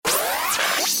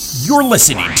You're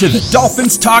listening to the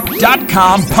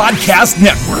DolphinsTalk.com podcast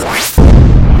network.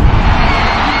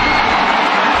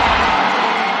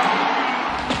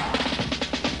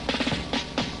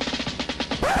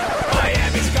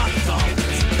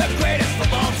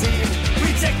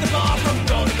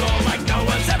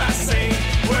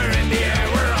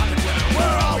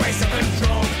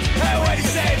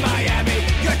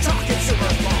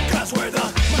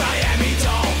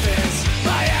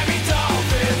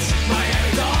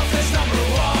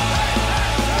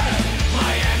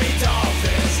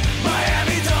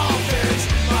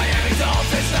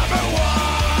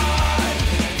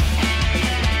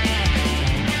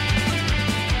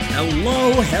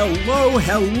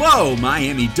 Hello,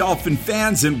 Miami Dolphin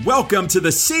fans, and welcome to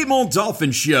the Same Old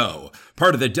Dolphin Show,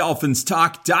 part of the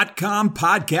DolphinsTalk.com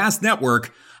podcast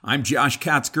network. I'm Josh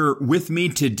Katzker. With me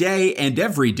today and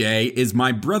every day is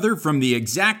my brother from the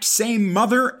exact same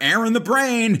mother, Aaron the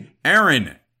Brain.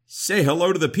 Aaron, say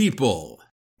hello to the people.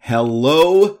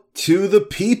 Hello to the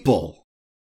people.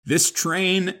 This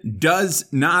train does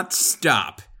not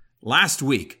stop. Last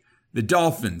week, the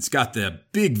Dolphins got the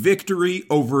big victory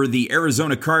over the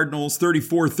Arizona Cardinals,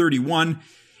 34-31.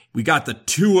 We got the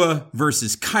Tua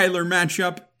versus Kyler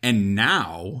matchup, and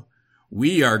now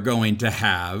we are going to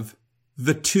have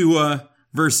the Tua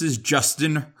versus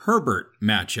Justin Herbert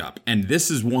matchup. And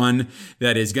this is one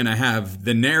that is going to have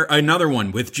another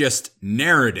one with just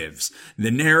narratives.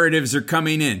 The narratives are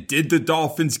coming in. Did the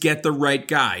Dolphins get the right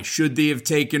guy? Should they have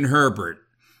taken Herbert?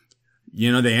 You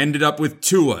know, they ended up with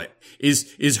Tua.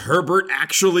 Is Herbert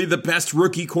actually the best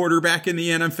rookie quarterback in the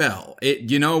NFL?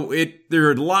 There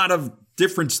are a lot of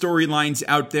different storylines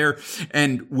out there.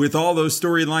 And with all those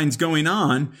storylines going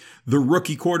on, the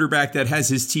rookie quarterback that has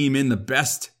his team in the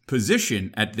best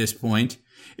position at this point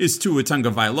is Tua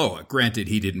Tagovailoa. Granted,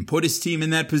 he didn't put his team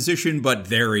in that position, but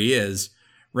there he is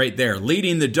right there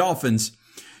leading the Dolphins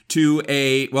to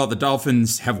the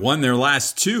Dolphins have won their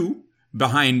last two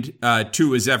behind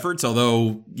Tua's efforts,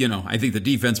 although, I think the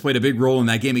defense played a big role in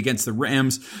that game against the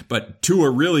Rams, but Tua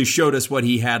really showed us what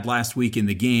he had last week in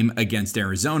the game against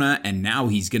Arizona, and now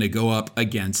he's going to go up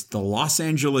against the Los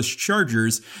Angeles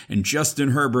Chargers and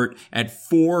Justin Herbert at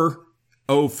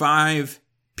 4:05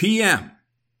 p.m.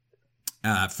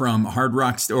 From Hard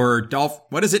Rock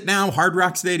what is it now? Hard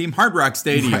Rock Stadium? Hard Rock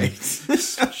Stadium. Right.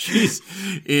 Jeez.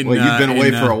 You've been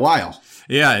away for a while.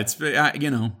 Yeah, it's,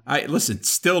 listen,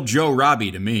 still Joe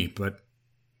Robbie to me, but,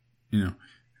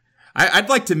 I'd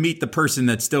like to meet the person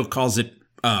that still calls it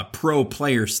Pro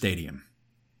Player Stadium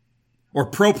or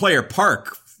Pro Player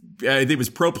Park. It was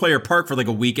Pro Player Park for like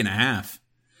a week and a half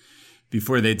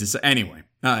before they decided. Anyway,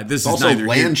 this is also neither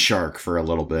Land Shark for a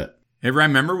little bit. Hey,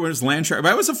 remember when it was Land Shark?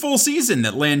 That was a full season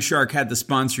that Land Shark had the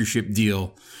sponsorship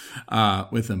deal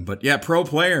with them. But yeah, Pro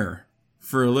Player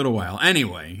for a little while.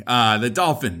 Anyway, the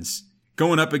Dolphins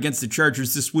going up against the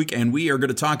Chargers this week, and we are going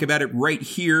to talk about it right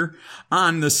here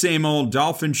on the Same Old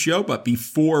Dolphin Show. But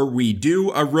before we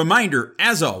do, a reminder,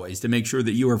 as always, to make sure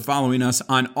that you are following us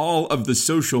on all of the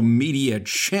social media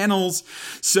channels.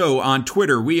 So on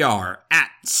Twitter, we are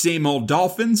at Same Old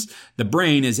Dolphins. The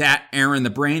Brain is at Aaron the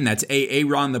Brain. That's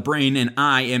Aaron the Brain, and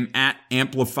I am at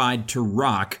Amplified to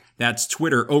Rock. That's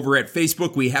Twitter. Over at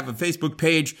Facebook, we have a Facebook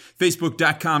page,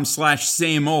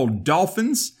 facebook.com/Same Old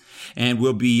Dolphins. And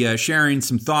we'll be sharing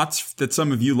some thoughts that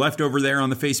some of you left over there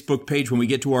on the Facebook page when we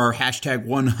get to our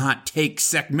 #OneHotTake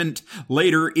segment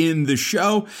later in the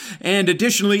show. And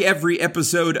additionally, every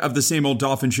episode of the Same Old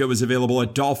Dolphin Show is available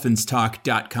at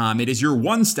DolphinsTalk.com. It is your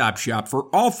one-stop shop for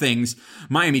all things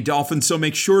Miami Dolphins, so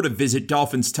make sure to visit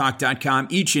DolphinsTalk.com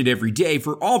each and every day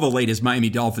for all the latest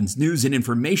Miami Dolphins news and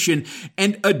information.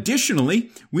 And additionally,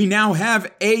 we now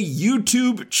have a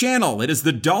YouTube channel. It is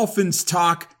the Dolphins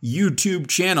Talk YouTube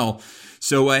channel.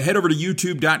 So head over to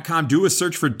youtube.com, do a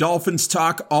search for Dolphins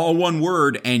Talk, all one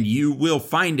word, and you will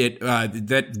find it.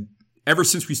 That ever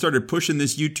since we started pushing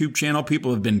this YouTube channel,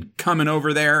 people have been coming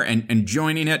over there and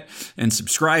joining it and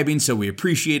subscribing. So we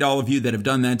appreciate all of you that have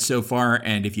done that so far.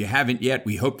 And if you haven't yet,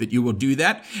 we hope that you will do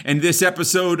that. And this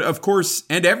episode, of course,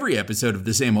 and every episode of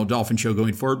the Same Old Dolphin Show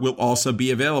going forward will also be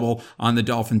available on the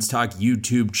Dolphins Talk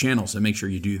YouTube channel. So make sure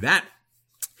you do that.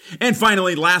 And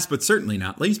finally, last but certainly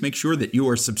not least, make sure that you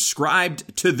are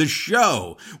subscribed to the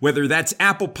show, whether that's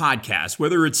Apple Podcasts,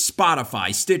 whether it's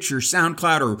Spotify, Stitcher,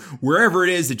 SoundCloud, or wherever it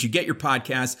is that you get your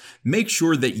podcasts. Make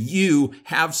sure that you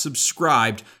have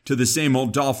subscribed to the Same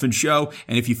Old Dolphin Show.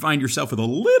 And if you find yourself with a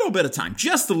little bit of time,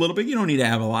 just a little bit, you don't need to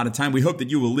have a lot of time. We hope that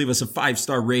you will leave us a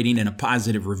 5-star rating and a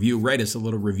positive review. Write us a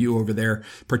little review over there,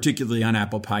 particularly on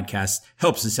Apple Podcasts.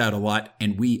 Helps us out a lot,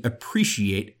 and we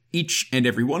appreciate each and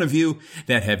every one of you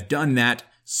that have done that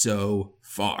so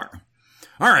far.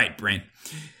 All right, Brain.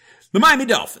 The Miami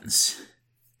Dolphins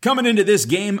coming into this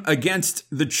game against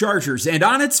the Chargers. And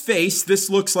on its face, this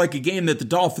looks like a game that the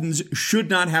Dolphins should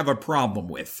not have a problem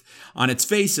with. On its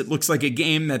face, it looks like a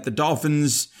game that the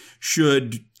Dolphins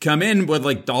should come in with.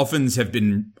 Like, Dolphins have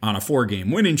been on a 4-game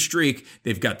winning streak.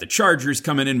 They've got the Chargers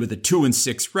coming in with a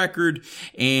 2-6 record.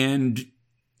 And,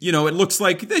 you know, it looks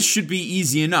like this should be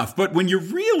easy enough. But when you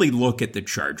really look at the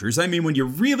Chargers, I mean, when you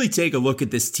really take a look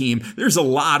at this team, there's a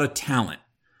lot of talent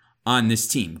on this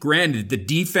team. Granted, the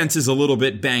defense is a little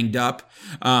bit banged up,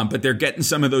 but they're getting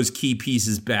some of those key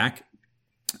pieces back.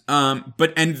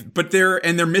 But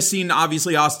they're missing,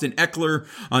 obviously, Austin Eckler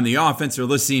on the offense. They're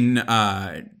missing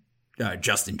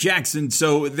Justin Jackson.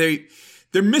 So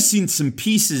they're missing some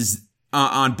pieces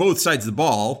on both sides of the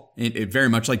ball, very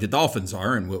much like the Dolphins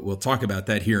are, and we'll talk about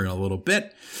that here in a little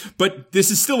bit. But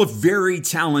this is still a very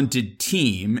talented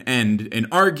team,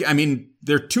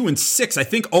 they're 2-6. I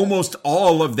think almost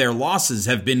all of their losses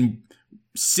have been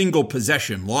single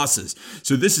possession losses.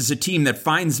 So this is a team that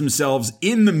finds themselves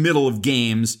in the middle of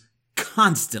games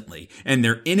constantly, and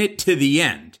they're in it to the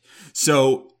end.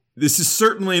 So this is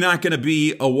certainly not going to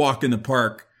be a walk in the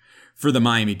park for the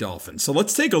Miami Dolphins. So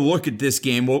let's take a look at this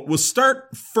game. We'll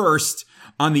start first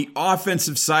on the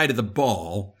offensive side of the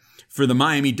ball for the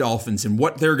Miami Dolphins and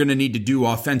what they're going to need to do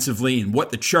offensively and what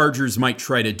the Chargers might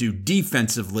try to do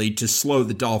defensively to slow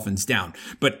the Dolphins down.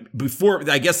 But before,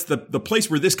 I guess the place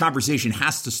where this conversation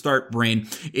has to start, Brain,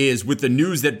 is with the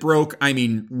news that broke,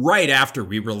 right after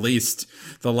we released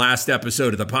the last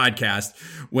episode of the podcast,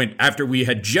 after we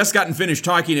had just gotten finished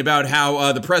talking about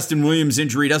how the Preston Williams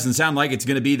injury doesn't sound like it's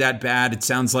going to be that bad. It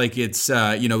sounds like it's,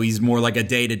 he's more like a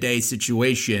day-to-day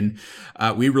situation.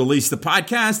 We released the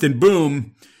podcast and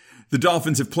boom, the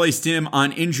Dolphins have placed him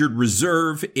on injured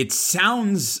reserve. It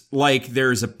sounds like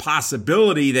there's a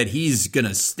possibility that he's going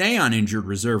to stay on injured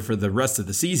reserve for the rest of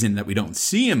the season, that we don't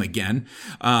see him again.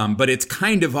 But it's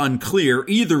kind of unclear.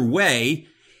 Either way,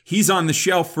 he's on the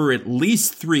shelf for at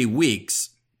least 3 weeks.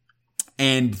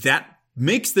 And that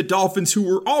makes the Dolphins, who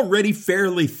were already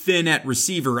fairly thin at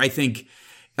receiver, I think,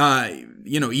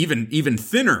 even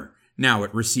thinner now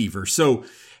at receiver. So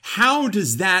how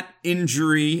does that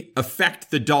injury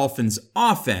affect the Dolphins'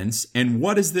 offense, and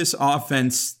what is this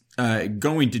offense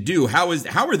going to do? How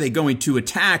are they going to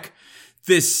attack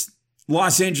this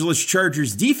Los Angeles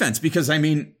Chargers defense? Because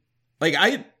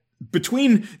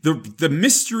between the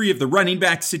mystery of the running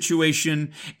back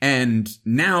situation and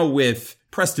now with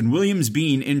Preston Williams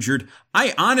being injured,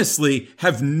 I honestly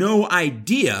have no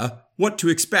idea what to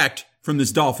expect from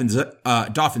this Dolphins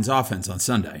offense on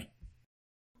Sunday.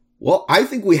 Well, I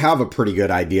think we have a pretty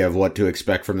good idea of what to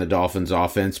expect from the Dolphins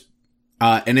offense.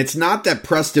 And it's not that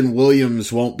Preston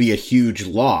Williams won't be a huge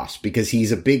loss, because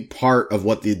he's a big part of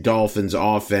what the Dolphins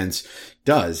offense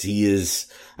does. He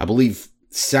is, I believe,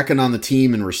 second on the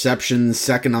team in receptions,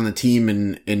 second on the team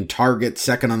in targets,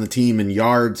 second on the team in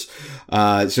yards.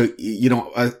 Behind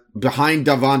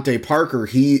Devontae Parker,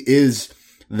 he is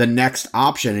the next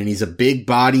option, and he's a big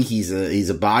body. He's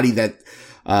a body that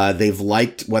they've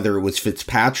liked, whether it was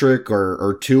Fitzpatrick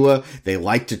or Tua, they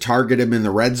like to target him in the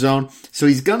red zone. So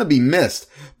he's going to be missed.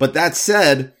 But that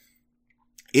said,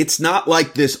 it's not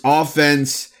like this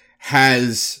offense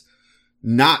has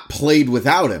not played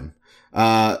without him.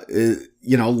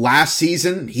 Last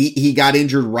season, he got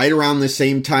injured right around the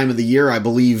same time of the year, I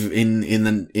believe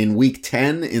in week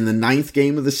 10, in the 9th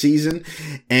game of the season.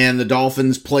 And the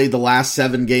Dolphins played the last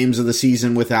 7 games of the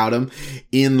season without him.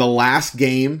 In the last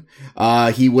game,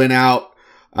 he went out,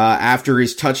 after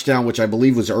his touchdown, which I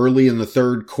believe was early in the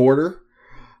 3rd quarter.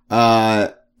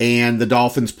 And the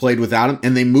Dolphins played without him,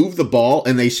 and they moved the ball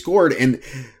and they scored. And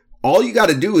all you got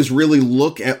to do is really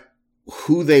look at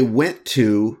who they went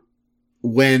to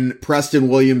when Preston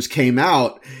Williams came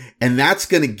out, and that's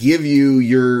going to give you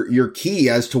your key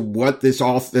as to what this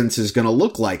offense is going to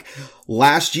look like.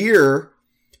 Last year,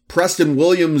 Preston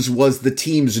Williams was the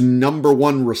team's number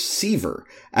 1 receiver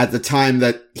at the time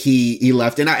that he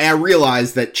left. And I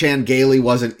realized that Chan Gailey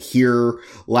wasn't here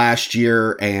last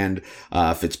year, and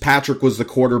Fitzpatrick was the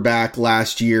quarterback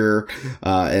last year,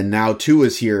 and now Tua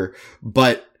is here.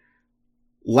 But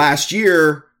last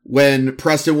year, when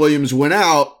Preston Williams went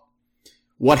out,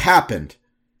 what happened?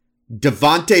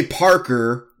 Devontae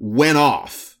Parker went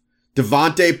off.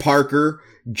 Devontae Parker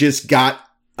just got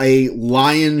a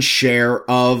lion's share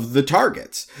of the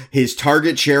targets. His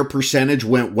target share percentage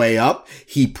went way up.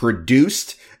 He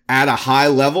produced at a high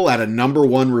level, at a number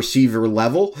 1 receiver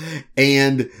level.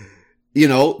 And,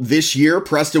 this year,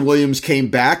 Preston Williams came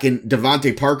back and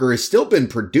Devontae Parker has still been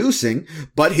producing,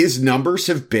 but his numbers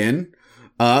have been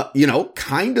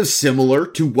kind of similar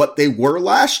to what they were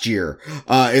last year,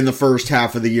 in the first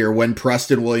half of the year when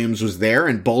Preston Williams was there,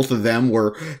 and both of them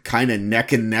were kind of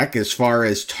neck and neck as far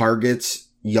as targets,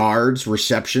 yards,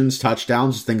 receptions,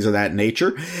 touchdowns, things of that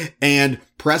nature. And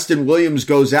Preston Williams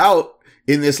goes out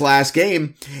in this last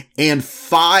game, and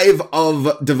 5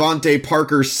 of Devontae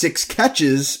Parker's 6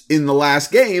 catches in the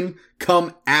last game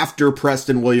come after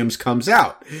Preston Williams comes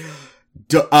out.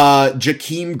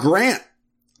 Jakeem Grant,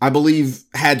 I believe,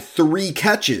 had 3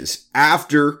 catches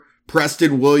after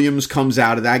Preston Williams comes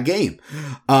out of that game.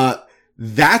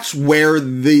 That's where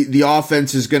the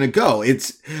offense is going to go.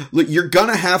 You're going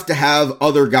to have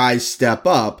other guys step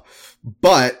up,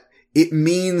 but it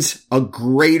means a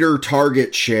greater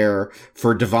target share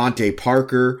for Devontae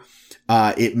Parker.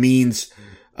 It means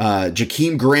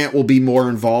Jakeem Grant will be more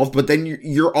involved, but then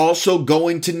you're also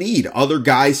going to need other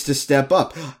guys to step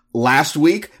up. Last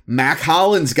week, Mac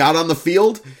Hollins got on the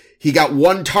field. He got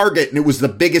 1 target, and it was the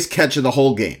biggest catch of the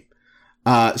whole game.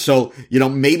 So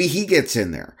maybe he gets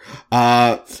in there.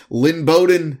 Lynn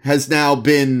Bowden has now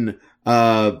been,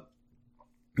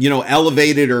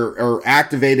 elevated or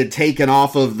activated, taken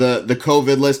off of the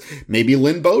COVID list. Maybe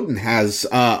Lynn Bowden has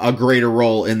a greater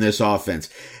role in this offense.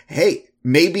 Hey,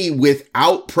 maybe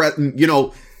without Preston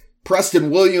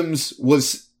Williams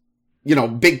was,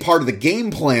 big part of the game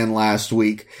plan last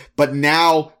week, but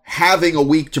now having a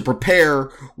week to prepare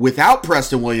without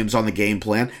Preston Williams on the game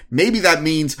plan, maybe that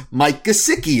means Mike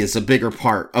Gesicki is a bigger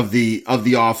part of the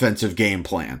offensive game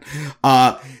plan.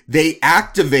 They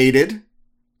activated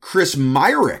Chris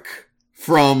Myrick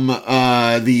from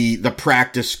the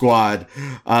practice squad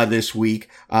this week.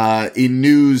 In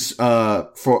news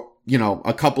for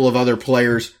a couple of other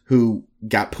players who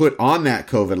got put on that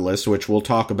COVID list, which we'll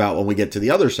talk about when we get to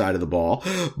the other side of the ball.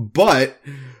 But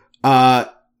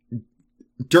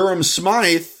Durham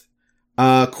Smythe,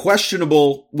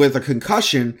 questionable with a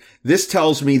concussion. This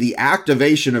tells me the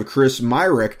activation of Chris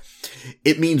Myrick,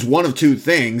 it means one of 2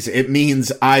 things. It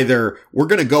means either we're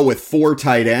going to go with 4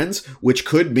 tight ends, which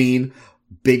could mean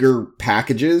bigger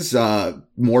packages,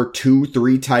 more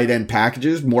 2-3 tight end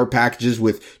packages, more packages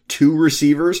with 2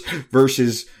 receivers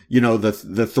versus,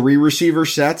 the 3 receiver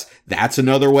sets. That's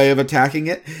another way of attacking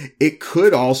it. It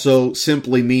could also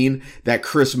simply mean that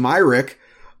Chris Myrick,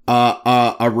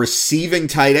 a receiving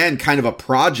tight end, kind of a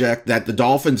project that the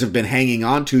Dolphins have been hanging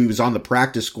on to. He was on the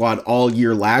practice squad all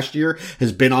year last year,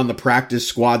 has been on the practice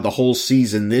squad the whole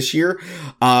season this year.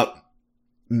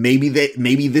 Maybe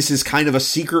this is kind of a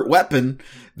secret weapon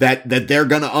that they're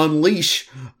going to unleash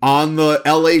on the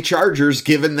LA Chargers,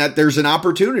 given that there's an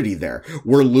opportunity there.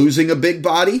 We're losing a big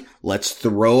body. Let's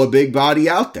throw a big body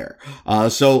out there.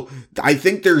 So I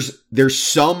think there's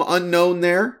some unknown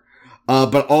there.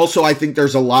 But also I think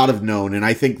there's a lot of known. And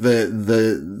I think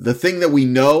the thing that we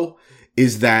know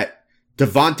is that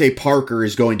Devontae Parker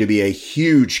is going to be a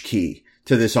huge key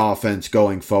to this offense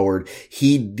going forward.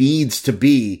 He needs to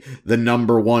be the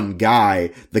number 1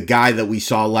 guy, the guy that we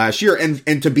saw last year.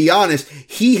 And to be honest,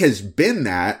 he has been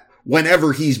that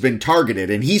whenever he's been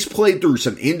targeted, and he's played through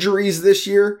some injuries this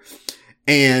year.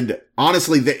 And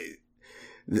honestly,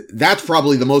 that's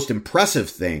probably the most impressive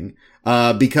thing,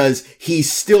 because he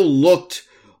still looked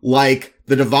like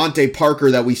the Devontae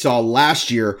Parker that we saw last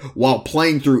year while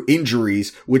playing through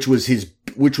injuries, which was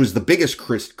the biggest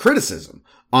criticism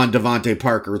on Devontae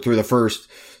Parker through the first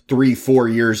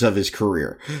 3-4 years of his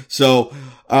career. So,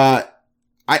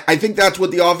 I think that's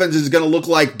what the offense is going to look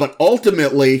like. But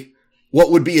ultimately, what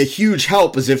would be a huge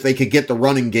help is if they could get the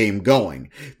running game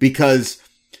going, because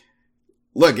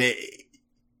look,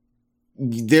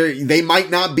 they might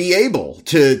not be able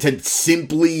to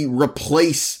simply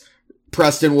replace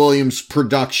Preston Williams'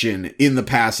 production in the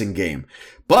passing game.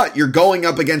 But you're going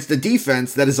up against a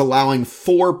defense that is allowing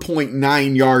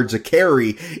 4.9 yards a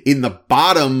carry in the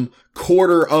bottom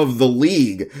quarter of the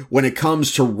league when it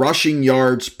comes to rushing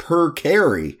yards per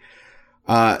carry.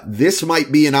 This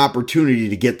might be an opportunity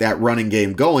to get that running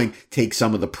game going, take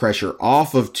some of the pressure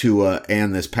off of Tua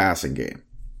and this passing game.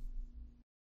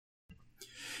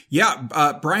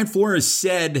 Yeah, Brian Flores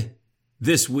said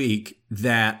this week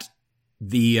that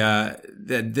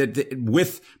that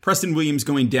with Preston Williams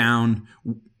going down,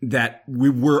 that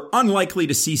we were unlikely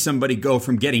to see somebody go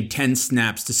from getting 10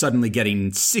 snaps to suddenly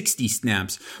getting 60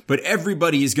 snaps, but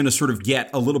everybody is going to sort of get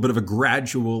a little bit of a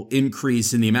gradual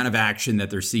increase in the amount of action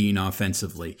that they're seeing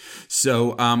offensively. So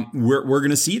we're going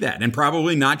to see that, and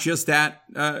probably not just that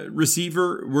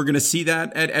receiver. We're going to see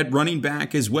that at running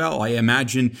back as well. I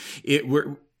imagine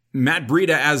Matt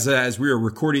Breida, as we are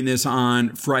recording this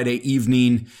on Friday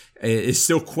evening, is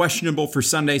still questionable for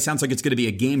Sunday. Sounds like it's going to be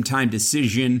a game time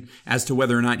decision as to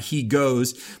whether or not he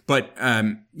goes. But,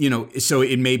 so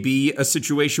it may be a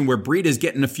situation where Breida is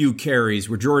getting a few carries,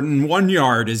 where Jordan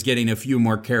Wanyard is getting a few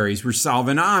more carries, where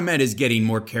Salvin Ahmed is getting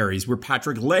more carries, where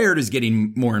Patrick Laird is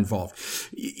getting more involved.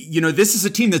 This is a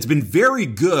team that's been very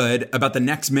good about the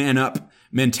next man up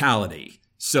mentality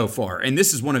so far. And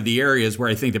this is one of the areas where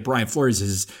I think that Brian Flores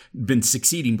has been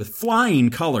succeeding with flying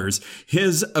colors.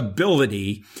 His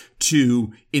ability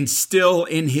to instill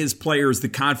in his players the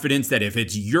confidence that if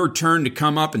it's your turn to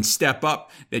come up and step up,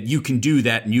 that you can do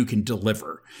that and you can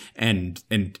deliver. And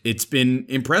it's been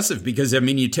impressive because,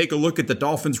 you take a look at the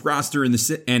Dolphins roster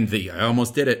I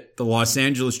almost did it, the Los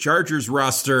Angeles Chargers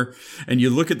roster, and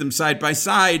you look at them side by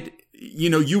side,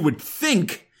 you would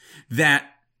think that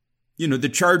the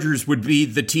Chargers would be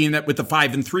the team that with the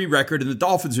 5-3 record and the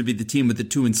Dolphins would be the team with the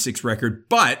 2-6 record.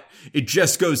 But it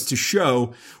just goes to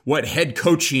show what head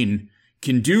coaching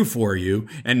can do for you.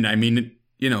 And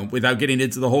without getting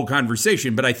into the whole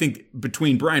conversation, but I think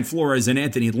between Brian Flores and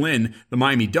Anthony Lynn, the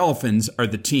Miami Dolphins are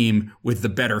the team with the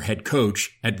better head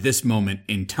coach at this moment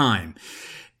in time.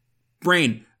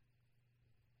 Brain,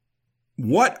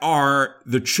 what are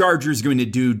the Chargers going to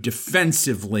do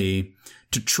defensively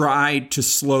to try to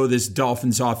slow this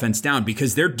Dolphins offense down?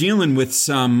 Because they're dealing with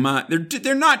some,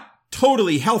 they're not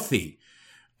totally healthy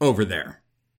over there.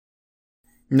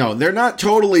 No, they're not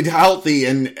totally healthy.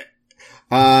 And,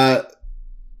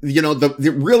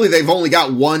 really they've only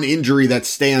got one injury that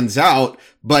stands out,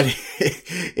 but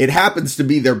it happens to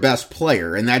be their best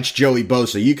player, and that's Joey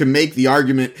Bosa. You can make the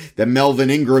argument that Melvin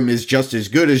Ingram is just as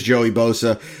good as Joey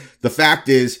Bosa. The fact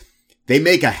is, they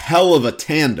make a hell of a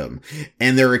tandem,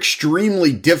 and they're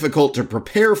extremely difficult to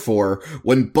prepare for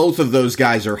when both of those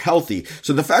guys are healthy.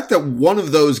 So the fact that one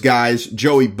of those guys,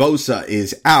 Joey Bosa,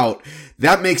 is out,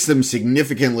 that makes them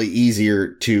significantly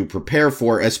easier to prepare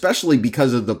for, especially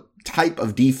because of the type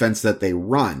of defense that they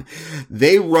run.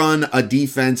 They run a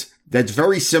defense that's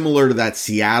very similar to that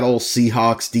Seattle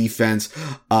Seahawks defense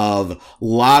of a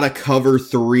lot of cover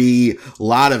 3, a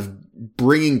lot of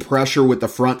bringing pressure with the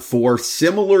front 4,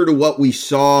 similar to what we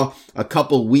saw a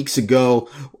couple weeks ago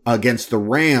against the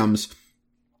Rams,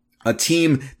 a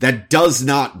team that does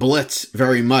not blitz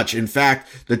very much. In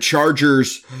fact, the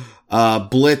Chargers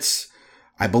blitz,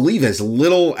 I believe, as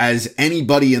little as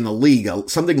anybody in the league,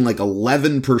 something like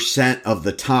 11% of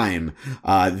the time.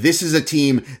 This is a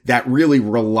team that really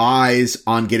relies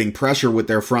on getting pressure with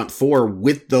their front 4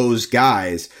 with those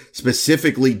guys,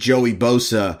 specifically Joey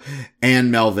Bosa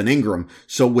and Melvin Ingram.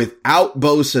 So without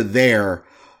Bosa there,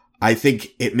 I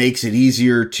think it makes it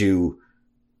easier to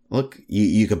look.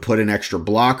 You could put an extra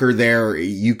blocker there.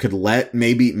 You could let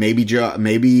maybe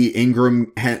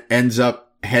Ingram ends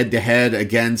up head to head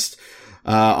against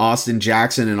Austin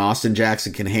Jackson, and Austin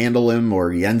Jackson can handle him,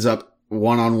 or he ends up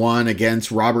one-on-one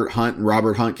against Robert Hunt and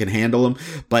Robert Hunt can handle him.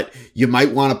 But you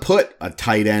might want to put a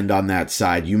tight end on that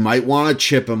side. You might want to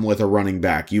chip him with a running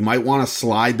back. You might want to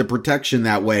slide the protection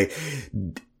that way.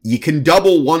 You can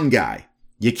double one guy.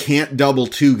 You can't double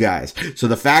two guys. So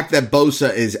the fact that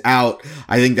Bosa is out,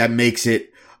 I think that makes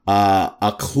it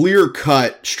a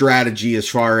clear-cut strategy as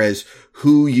far as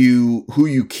who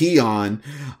you key on.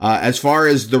 As far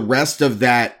as the rest of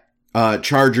that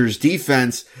Chargers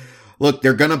defense, look,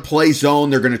 they're going to play zone.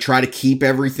 They're going to try to keep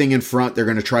everything in front. They're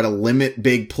going to try to limit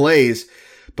big plays.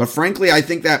 But frankly, I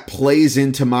think that plays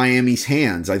into Miami's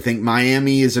hands. I think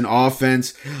Miami is an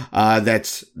offense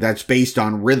that's based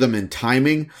on rhythm and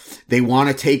timing. They want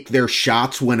to take their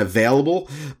shots when available,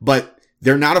 but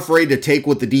they're not afraid to take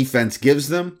what the defense gives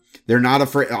them. They're not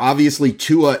afraid. Obviously,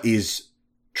 Tua is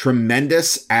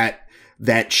tremendous at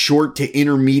that short to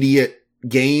intermediate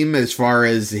game as far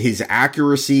as his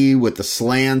accuracy with the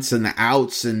slants and the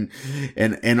outs and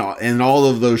all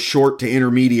of those short to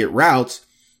intermediate routes.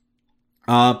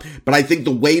 But I think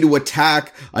the way to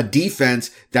attack a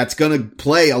defense that's going to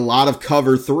play a lot of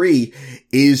cover 3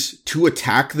 is to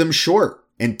attack them short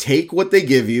and take what they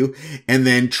give you and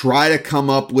then try to come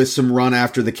up with some run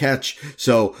after the catch.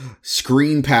 So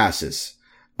screen passes,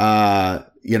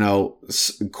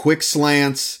 quick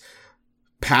slants,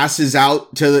 passes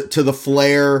out to the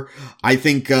flare. I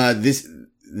think,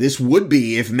 this would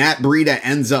be, if Matt Breida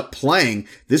ends up playing,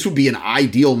 this would be an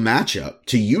ideal matchup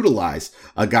to utilize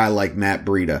a guy like Matt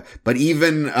Breida. But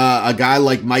even a guy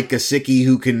like Mike Gesicki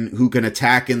who can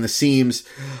attack in the seams,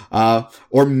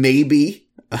 or maybe,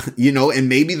 and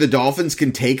maybe the Dolphins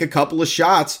can take a couple of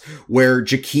shots where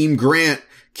Jakeem Grant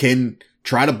can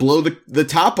try to blow the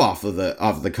top off of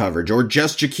the coverage, or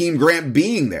just Jakeem Grant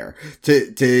being there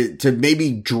to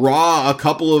maybe draw a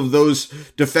couple of those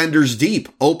defenders deep,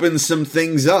 open some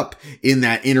things up in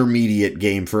that intermediate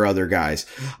game for other guys.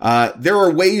 There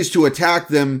are ways to attack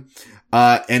them,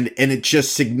 and it's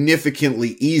just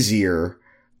significantly easier,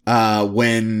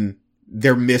 when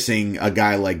they're missing a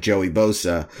guy like Joey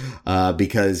Bosa,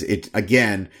 because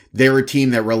they're a team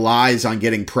that relies on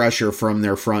getting pressure from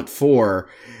their front four,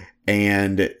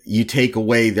 and you take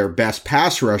away their best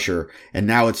pass rusher, and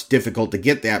now it's difficult to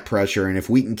get that pressure. And if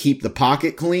we can keep the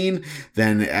pocket clean,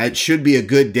 then it should be a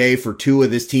good day for Tua.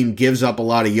 This team gives up a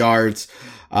lot of yards.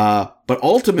 But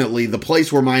ultimately, the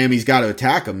place where Miami's got to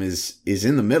attack them is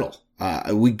in the middle.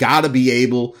 We got to be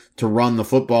able to run the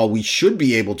football. We should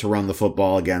be able to run the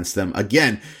football against them.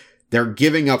 Again, they're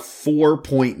giving up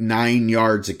 4.9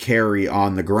 yards a carry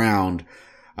on the ground.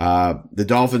 The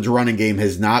Dolphins' running game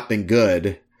has not been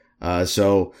good.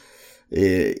 So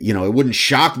it wouldn't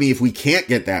shock me if we can't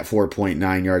get that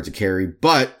 4.9 yards a carry,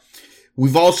 but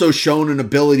we've also shown an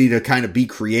ability to kind of be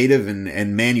creative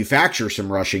and manufacture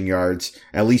some rushing yards.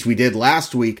 At least we did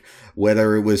last week,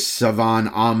 whether it was Savon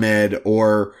Ahmed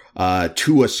or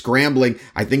Tua scrambling.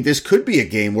 I think this could be a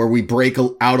game where we break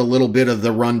out a little bit of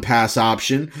the run pass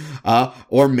option,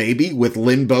 or maybe with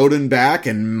Lynn Bowden back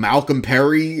and Malcolm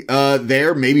Perry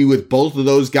there, maybe with both of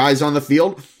those guys on the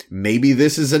field. Maybe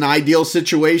this is an ideal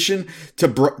situation to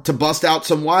bust out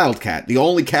some Wildcat. The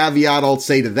only caveat I'll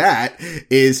say to that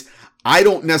is I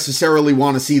don't necessarily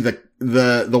want to see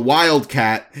the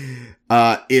Wildcat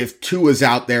if Tua's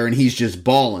out there and he's just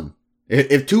balling.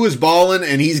 If Tua's balling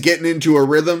and he's getting into a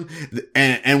rhythm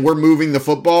and we're moving the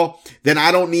football, then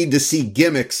I don't need to see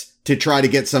gimmicks to try to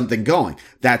get something going.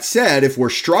 That said, if we're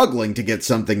struggling to get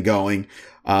something going,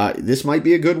 this might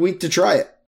be a good week to try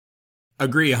it.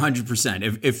 Agree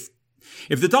 100%.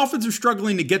 If the Dolphins are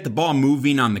struggling to get the ball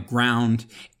moving on the ground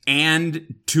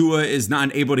and Tua is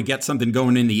not able to get something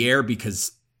going in the air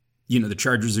because, the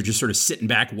Chargers are just sort of sitting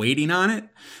back waiting on it,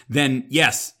 then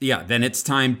then it's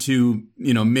time to,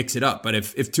 mix it up. But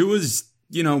if Tua's,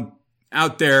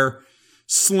 out there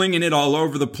slinging it all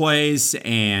over the place,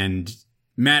 and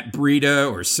Matt Breida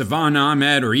or Savon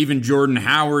Ahmed or even Jordan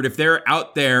Howard, if they're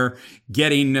out there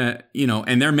getting,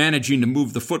 and they're managing to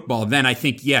move the football, then I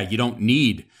think, you don't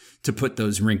need to put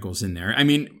those wrinkles in there. I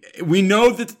mean, we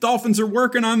know that the Dolphins are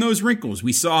working on those wrinkles.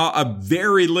 We saw a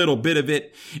very little bit of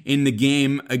it in the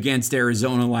game against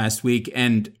Arizona last week.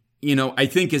 And, I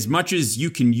think as much as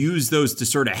you can use those to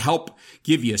sort of help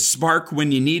give you a spark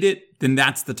when you need it, then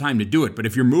that's the time to do it. But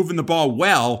if you're moving the ball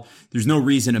well, there's no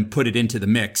reason to put it into the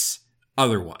mix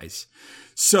otherwise.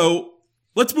 So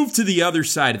let's move to the other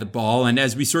side of the ball. And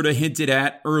as we sort of hinted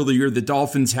at earlier, the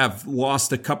Dolphins have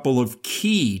lost a couple of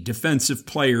key defensive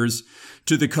players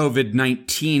to the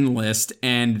COVID-19 list,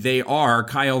 and they are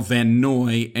Kyle Van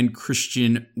Noy and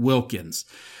Christian Wilkins.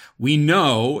 We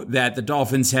know that the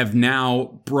Dolphins have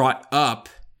now brought up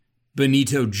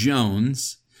Benito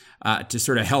Jones to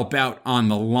sort of help out on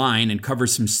the line and cover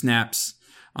some snaps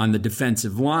on the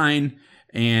defensive line.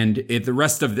 And if the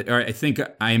rest of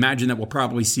I imagine that we'll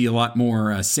probably see a lot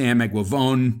more Sam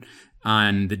Eguavoen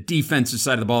on the defensive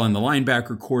side of the ball in the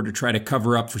linebacker core to try to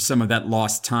cover up for some of that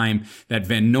lost time that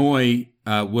Van Noy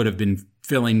would have been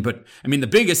filling. But I mean, the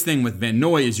biggest thing with Van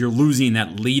Noy is you're losing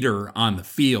that leader on the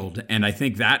field. And I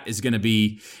think that is going to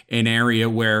be an area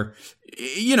where,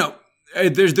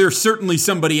 there's certainly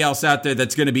somebody else out there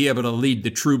that's going to be able to lead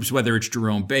the troops, whether it's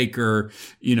Jerome Baker,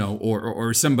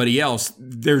 or somebody else.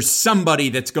 There's somebody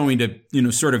that's going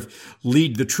to, sort of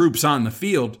lead the troops on the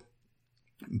field.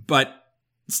 But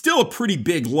still a pretty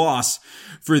big loss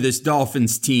for this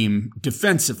Dolphins team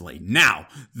defensively. Now,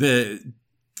 the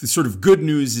sort of good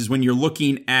news is when you're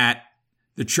looking at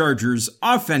the Chargers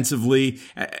offensively,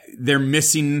 they're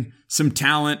missing some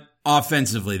talent.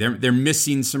 Offensively, they're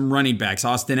missing some running backs.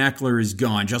 Austin Eckler is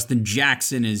gone. Justin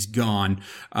Jackson is gone.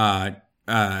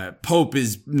 Pope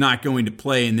is not going to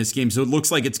play in this game. So it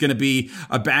looks like it's going to be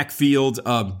a backfield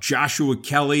of Joshua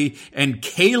Kelly and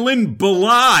Kalen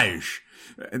Ballage.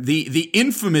 The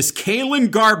infamous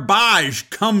Kalen Garbage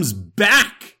comes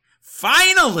back.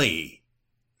 Finally,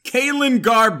 Kalen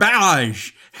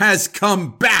Garbage has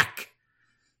come back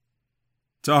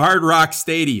to Hard Rock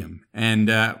Stadium. And,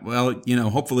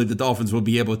 hopefully the Dolphins will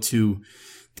be able to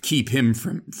keep him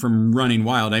from running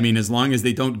wild. I mean, as long as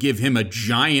they don't give him a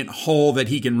giant hole that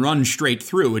he can run straight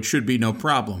through, it should be no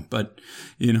problem. But,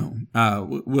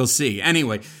 we'll see.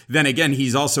 Anyway, then again,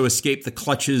 he's also escaped the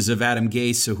clutches of Adam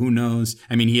Gase. So who knows?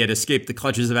 I mean, he had escaped the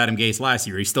clutches of Adam Gase last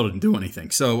year. He still didn't do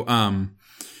anything. So, I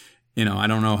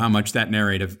don't know how much that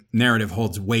narrative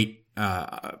holds weight,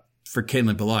 for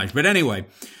Kalen Ballage. But anyway,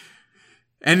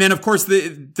 and then of course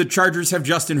the Chargers have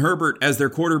Justin Herbert as their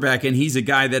quarterback, and he's a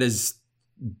guy that has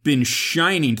been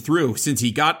shining through since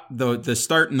he got the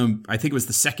start in I think it was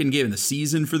the second game of the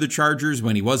season for the Chargers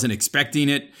when he wasn't expecting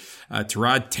it.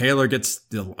 Tyrod Taylor gets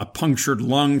a punctured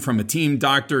lung from a team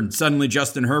doctor, and suddenly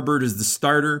Justin Herbert is the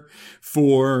starter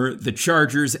for the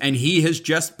Chargers, and he has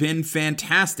just been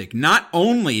fantastic. Not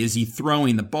only is he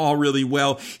throwing the ball really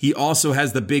well, he also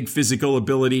has the big physical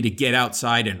ability to get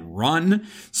outside and run.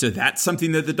 So that's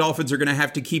something that the Dolphins are going to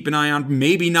have to keep an eye on.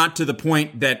 Maybe not to the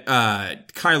point that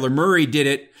Kyler Murray did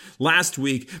it last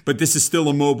week, but this is still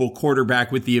a mobile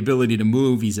quarterback with the ability to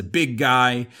move. He's a big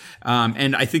guy.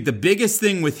 And I think the biggest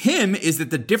thing with him is that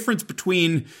the difference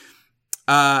between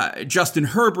Justin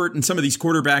Herbert and some of these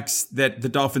quarterbacks that the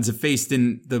Dolphins have faced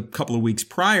in the couple of weeks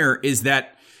prior is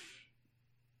that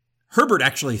Herbert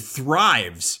actually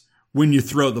thrives when you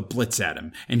throw the blitz at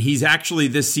him. And he's actually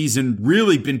this season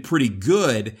really been pretty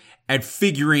good at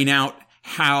figuring out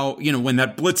how, when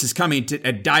that blitz is coming,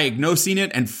 at diagnosing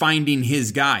it and finding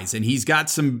his guys. And he's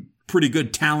got some pretty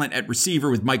good talent at receiver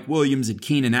with Mike Williams and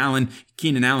Keenan Allen.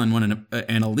 Keenan Allen won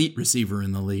an elite receiver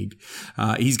in the league.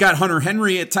 He's got Hunter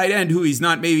Henry at tight end, who he's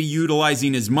not maybe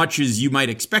utilizing as much as you might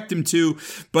expect him to.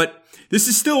 But this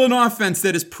is still an offense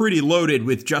that is pretty loaded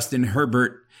with Justin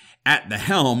Herbert at the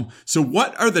helm. So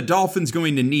what are the Dolphins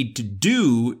going to need to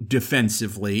do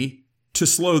defensively to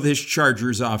slow this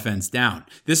Chargers offense down?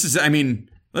 This is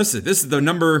the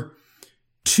number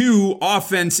 2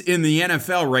 offense in the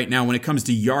NFL right now when it comes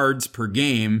to yards per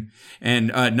game, and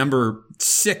number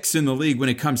 6 in the league when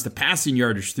it comes to passing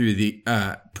yardage through the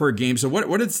per game. So what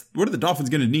are the Dolphins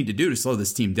going to need to do to slow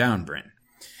this team down, Brent?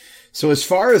 So as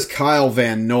far as Kyle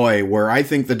Van Noy, where I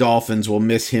think the Dolphins will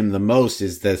miss him the most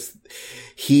is this.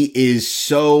 He is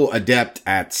so adept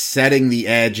at setting the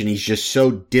edge, and he's just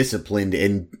so disciplined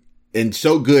and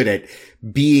so good at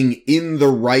being in the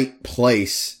right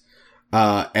place,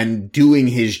 and doing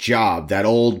his job, that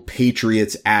old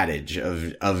Patriots adage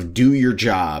of do your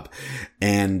job.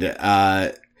 And,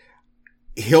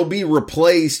 he'll be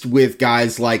replaced with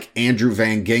guys like Andrew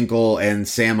Van Ginkel and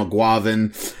Sam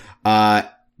Eguavoen.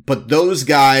 But those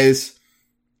guys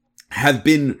have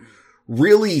been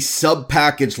really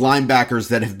sub-packaged linebackers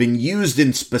that have been used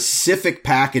in specific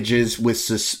packages with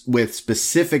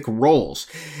specific roles.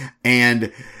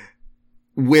 And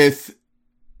with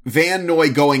Van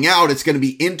Noy going out, it's going to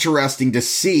be interesting to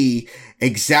see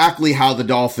exactly how the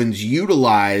Dolphins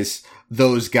utilize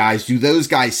those guys. Do those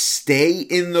guys stay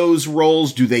in those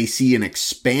roles? Do they see an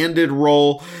expanded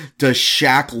role? Does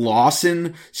Shaq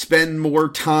Lawson spend more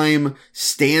time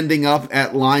standing up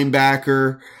at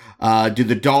linebacker? Do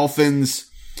the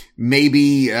Dolphins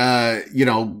maybe,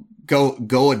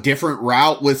 go a different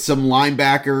route with some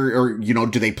linebacker, or,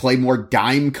 do they play more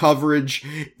dime coverage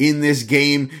in this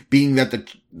game, being that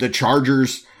the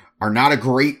Chargers are not a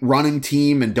great running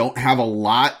team and don't have a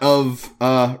lot of,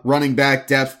 running back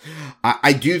depth?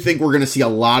 I do think we're going to see a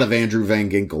lot of Andrew Van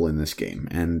Ginkel in this game,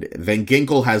 and Van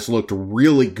Ginkel has looked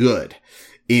really good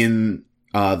in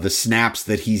the snaps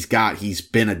that he's got. He's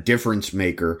been a difference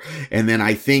maker. And then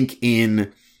I think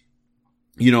in,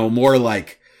 more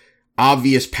like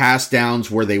obvious pass downs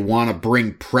where they want to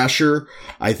bring pressure,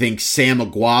 I think Sam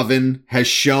Eguavoen has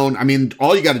shown. I mean,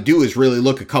 all you got to do is really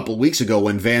look a couple weeks ago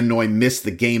when Van Noy missed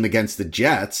the game against the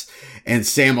Jets, and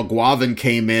Sam Eguavoen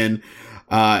came in,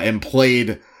 and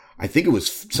played, I think it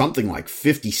was something like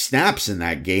 50 snaps in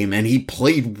that game, and he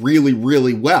played really,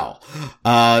 really well.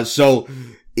 So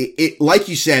it, like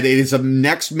you said, it is a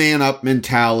next man up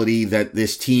mentality that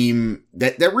this team,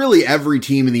 that really every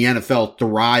team in the NFL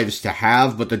thrives to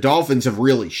have, but the Dolphins have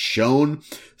really shown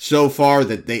so far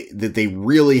that they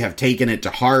really have taken it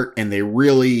to heart, and they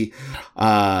really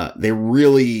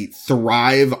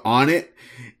thrive on it,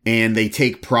 and they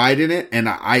take pride in it. And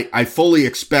I fully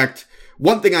expect,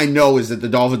 one thing I know is that the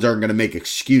Dolphins aren't going to make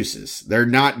excuses. They're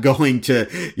not going to,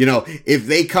 if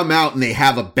they come out and they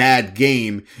have a bad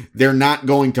game, they're not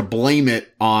going to blame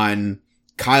it on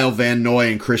Kyle Van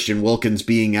Noy and Christian Wilkins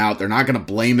being out. They're not going to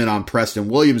blame it on Preston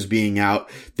Williams being out.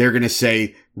 They're going to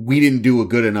say, we didn't do a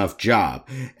good enough job.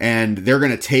 And they're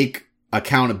going to take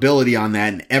accountability on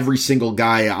that. And every single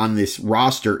guy on this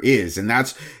roster is. And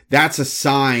that's a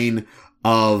sign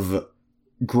of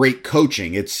great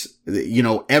coaching. It's,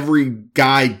 every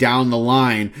guy down the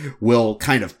line will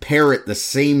kind of parrot the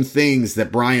same things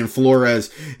that Brian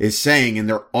Flores is saying, and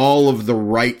they're all of the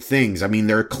right things. I mean,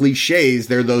 they're cliches.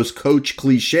 They're those coach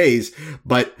cliches,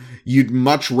 but you'd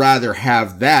much rather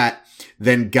have that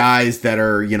than guys that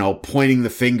are, pointing the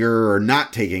finger or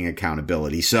not taking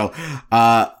accountability. So,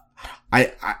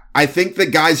 I think the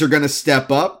guys are going to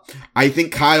step up. I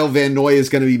think Kyle Van Noy is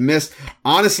going to be missed.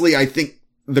 Honestly, I think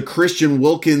the Christian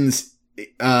Wilkins,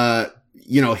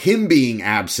 him being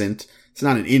absent, it's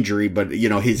not an injury, but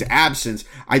his absence,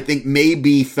 I think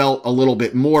maybe felt a little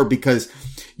bit more because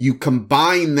you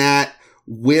combine that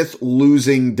with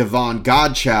losing Devon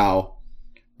Godchow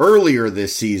earlier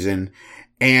this season,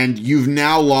 and you've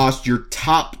now lost your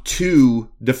top 2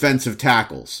 defensive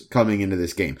tackles coming into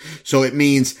this game. So it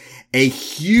means a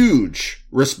huge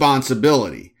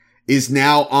responsibility is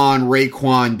now on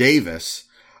Raekwon Davis,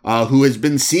 who has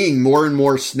been seeing more and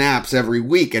more snaps every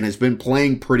week and has been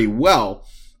playing pretty well.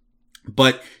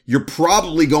 But you're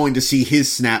probably going to see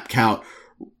his snap count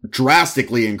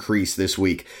drastically increase this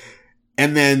week.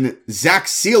 And then Zach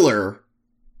Sealer,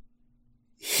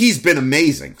 he's been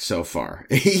amazing so far.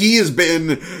 He has been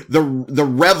the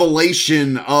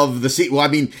revelation of the season. Well, I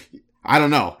mean, I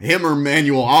don't know, him or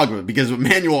Emmanuel Ogbah, because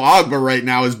Emmanuel Ogbah right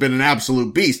now has been an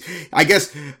absolute beast. I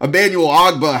guess Emmanuel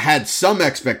Ogbah had some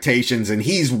expectations and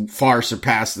he's far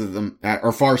surpassed them.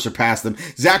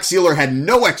 Zach Sealer had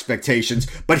no expectations,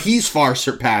 but he's far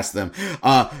surpassed them.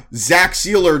 Zach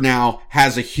Sealer now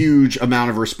has a huge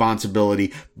amount of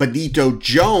responsibility. Benito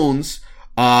Jones,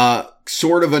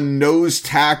 sort of a nose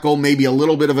tackle, maybe a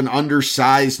little bit of an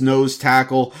undersized nose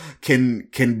tackle,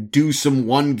 can do some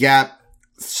one gap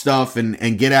stuff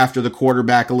and get after the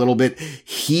quarterback a little bit.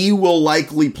 He will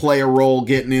likely play a role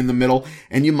getting in the middle,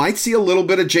 and you might see a little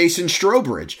bit of Jason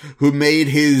Strobridge, who made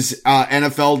his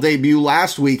NFL debut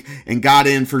last week and got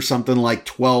in for something like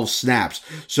 12 snaps.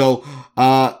 So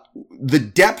the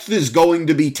depth is going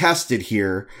to be tested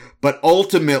here, but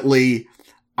ultimately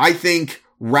I think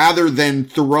rather than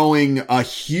throwing a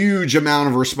huge amount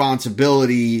of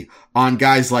responsibility on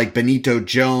guys like Benito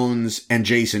Jones and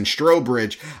Jason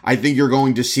Strobridge, I think you're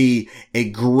going to see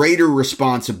a greater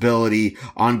responsibility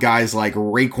on guys like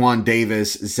Raekwon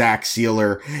Davis, Zach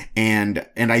Sealer, and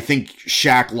I think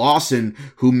Shaq Lawson,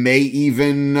 who may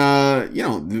even,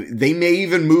 they may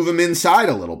even move him inside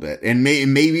a little bit and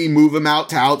maybe move him out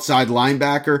to outside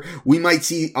linebacker. We might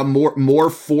see a more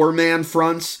 4-man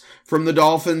fronts from the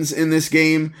Dolphins in this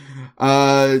game,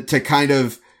 to kind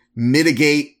of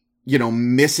mitigate,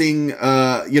 missing,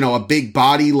 a big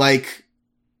body like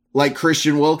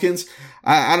Christian Wilkins.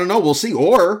 I don't know. We'll see.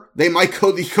 Or they might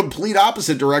go the complete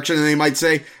opposite direction and they might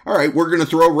say, all right, we're going to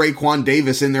throw Raekwon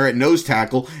Davis in there at nose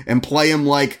tackle and play him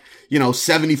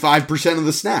 75% of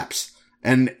the snaps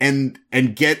and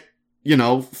get,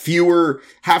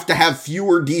 have to have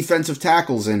fewer defensive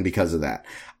tackles in because of that.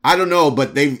 I don't know,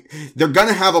 but they're going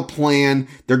to have a plan.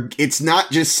 It's not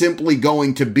just simply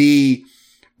going to be,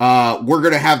 we're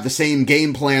going to have the same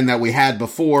game plan that we had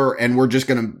before, and we're just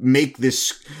going to make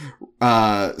this,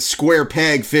 square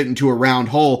peg fit into a round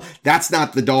hole. That's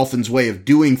not the Dolphins' way of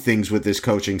doing things with this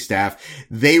coaching staff.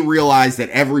 They realize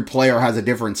that every player has a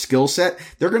different skill set.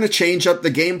 They're going to change up the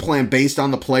game plan based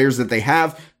on the players that they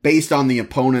have, based on the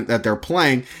opponent that they're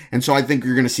playing. And so I think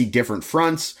you're going to see different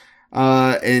fronts.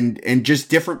 And just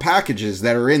different packages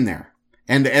that are in there.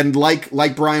 And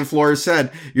like Brian Flores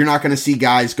said, you're not going to see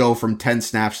guys go from 10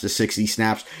 snaps to 60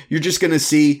 snaps. You're just going to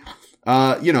see,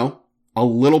 a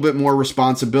little bit more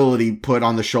responsibility put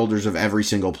on the shoulders of every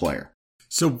single player.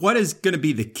 So what is going to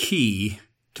be the key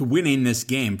to winning this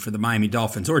game for the Miami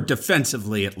Dolphins, or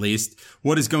defensively at least?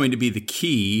 What is going to be the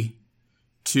key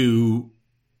to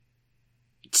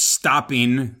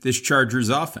stopping this Chargers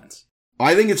offense?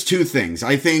 I think it's 2 things.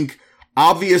 I think,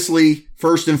 obviously,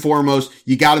 first and foremost,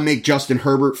 you got to make Justin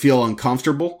Herbert feel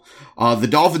uncomfortable. The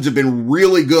Dolphins have been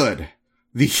really good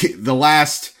the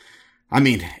last,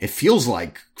 it feels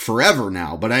like forever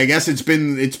now, but I guess it's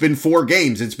been 4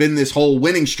 games. It's been this whole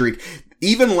winning streak.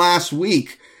 Even last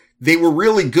week, they were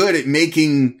really good at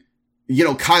making,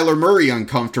 Kyler Murray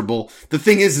uncomfortable. The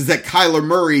thing is that Kyler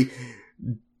Murray,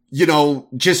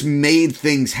 just made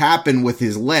things happen with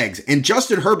his legs. And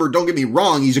Justin Herbert, don't get me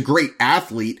wrong, he's a great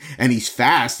athlete and he's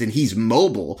fast and he's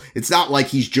mobile. It's not like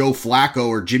he's Joe Flacco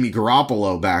or Jimmy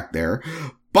Garoppolo back there,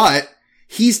 but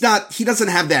he doesn't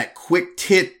have that quick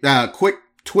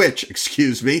twitch,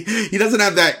 excuse me. He doesn't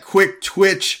have that quick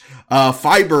twitch,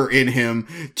 fiber in him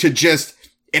to just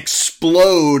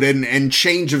explode and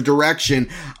change of direction.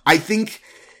 I think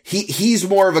he's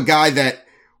more of a guy that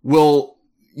will,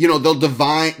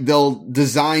 they'll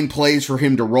design plays for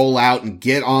him to roll out and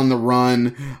get on the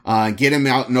run, get him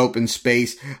out in open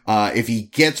space. If he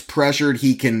gets pressured,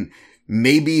 he can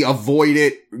maybe avoid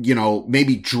it,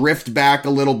 maybe drift back a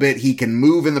little bit. He can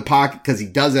move in the pocket because he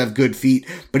does have good feet,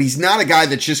 but he's not a guy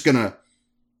that's just going to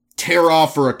tear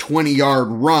off for a 20-yard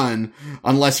run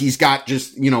unless he's got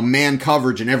just, man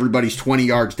coverage and everybody's 20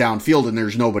 yards downfield and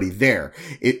there's nobody there.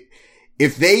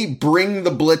 If they bring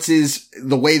the blitzes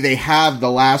the way they have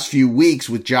the last few weeks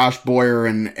with Josh Boyer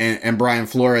and Brian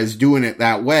Flores doing it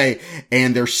that way,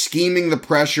 and they're scheming the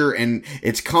pressure and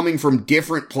it's coming from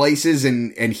different places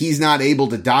and he's not able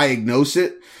to diagnose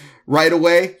it right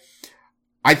away,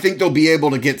 I think they'll be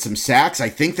able to get some sacks. I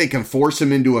think they can force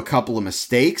him into a couple of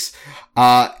mistakes,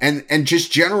 and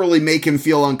just generally make him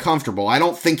feel uncomfortable. I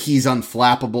don't think he's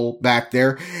unflappable back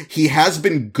there. He has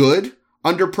been good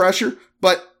under pressure,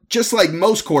 but just like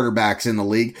most quarterbacks in the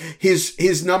league,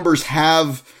 his numbers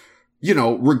have,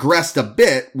 regressed a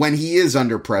bit when he is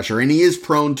under pressure, and he is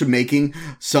prone to making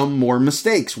some more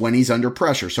mistakes when he's under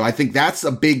pressure. So I think that's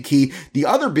a big key. The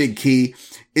other big key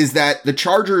is that the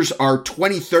Chargers are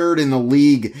 23rd in the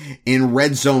league in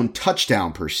red zone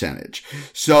touchdown percentage.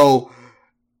 So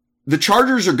the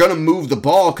Chargers are going to move the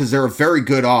ball because they're a very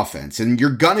good offense, and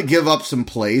you're going to give up some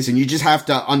plays, and you just have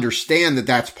to understand that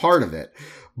that's part of it.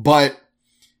 But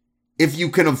if you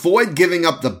can avoid giving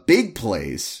up the big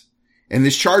plays, and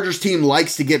this Chargers team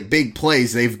likes to get big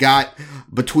plays, they've got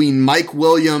between Mike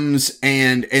Williams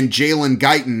and Jalen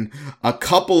Guyton, a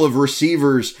couple of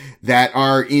receivers that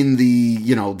are in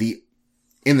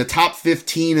the top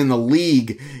 15 in the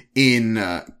league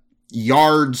in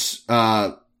yards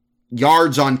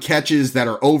on catches that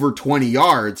are over 20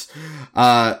 yards.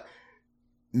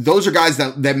 Those are guys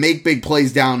that make big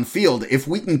plays downfield. If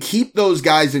we can keep those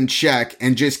guys in check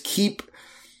and just keep,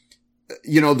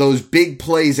 those big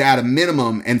plays at a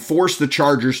minimum and force the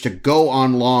Chargers to go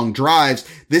on long drives,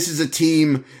 this is a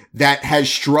team that has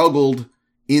struggled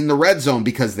in the red zone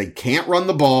because they can't run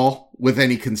the ball with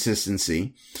any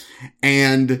consistency,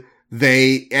 and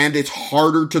it's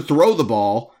harder to throw the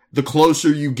ball the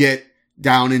closer you get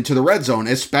down into the red zone,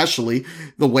 especially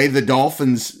the way the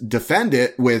Dolphins defend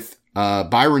it with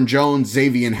Byron Jones,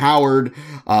 Xavier Howard,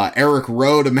 Eric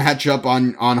Rowe to match up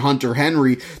on Hunter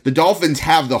Henry. The Dolphins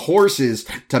have the horses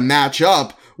to match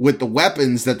up with the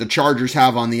weapons that the Chargers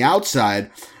have on the outside.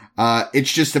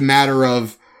 It's just a matter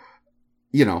of,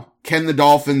 can the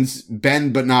Dolphins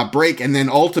bend but not break? And then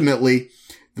ultimately,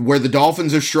 where the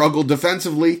Dolphins have struggled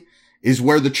defensively is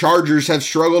where the Chargers have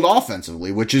struggled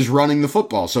offensively, which is running the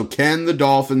football. So can the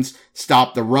Dolphins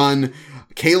stop the run?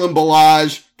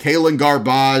 Kalen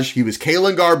Garbage. He was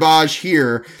Kalen Garbage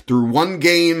here through one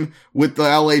game with the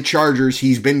LA Chargers.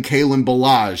 He's been Kalen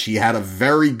Balaj. He had a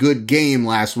very good game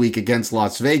last week against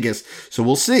Las Vegas. So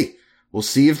we'll see. We'll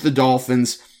see if the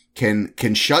Dolphins can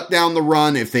shut down the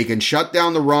run. If they can shut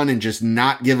down the run and just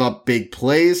not give up big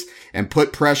plays and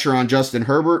put pressure on Justin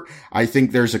Herbert, I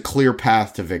think there's a clear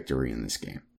path to victory in this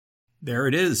game. There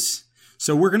it is.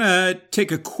 So we're going to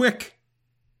take a quick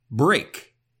break.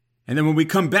 And then when we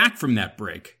come back from that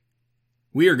break,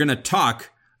 we are going to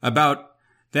talk about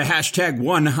the hashtag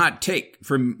one hot take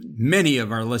from many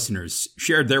of our listeners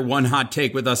shared their one hot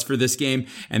take with us for this game,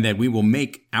 and then we will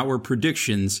make our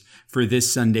predictions for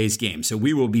this Sunday's game. So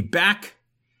we will be back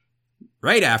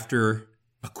right after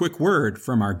a quick word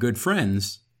from our good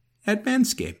friends at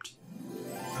Manscaped.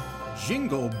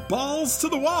 Jingle balls to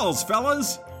the walls,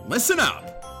 fellas. Listen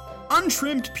up.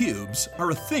 Untrimmed pubes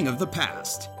are a thing of the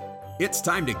past. It's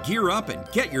time to gear up and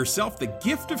get yourself the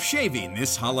gift of shaving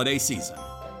this holiday season.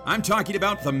 I'm talking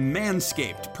about the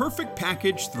Manscaped Perfect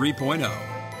Package 3.0.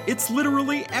 It's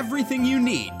literally everything you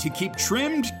need to keep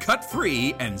trimmed,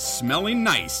 cut-free, and smelling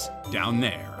nice down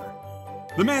there.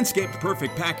 The Manscaped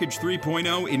Perfect Package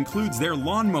 3.0 includes their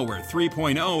Lawnmower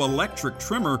 3.0 electric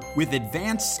trimmer with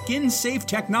advanced skin-safe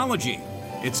technology.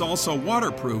 It's also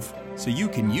waterproof, so you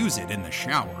can use it in the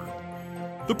shower.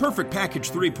 The Perfect Package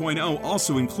 3.0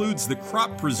 also includes the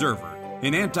Crop Preserver,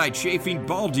 an anti-chafing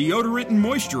ball deodorant and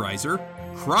moisturizer,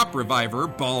 Crop Reviver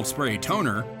ball spray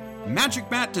toner, Magic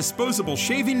Mat disposable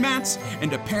shaving mats,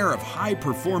 and a pair of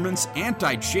high-performance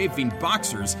anti-chafing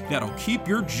boxers that'll keep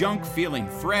your junk feeling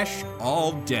fresh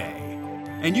all day.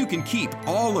 And you can keep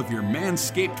all of your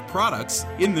Manscaped products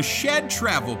in the Shed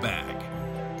Travel Bag.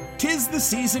 'Tis the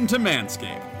season to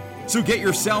Manscaped. So get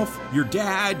yourself, your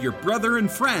dad, your brother,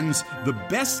 and friends the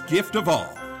best gift of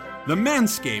all, the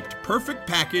Manscaped Perfect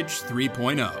Package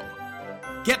 3.0.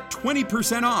 Get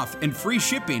 20% off and free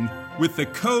shipping with the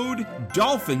code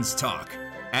DOLPHINSTALK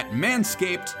at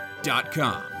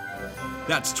manscaped.com.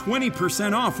 That's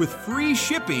 20% off with free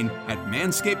shipping at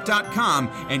manscaped.com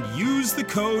and use the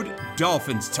code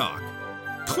DOLPHINSTALK.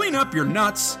 Clean up your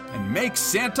nuts and make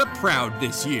Santa proud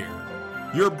this year.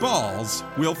 Your balls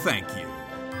will thank you.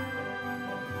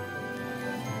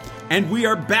 And we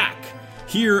are back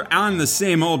here on the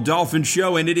Same Old Dolphin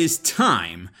Show, and it is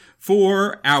time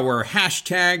for our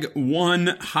hashtag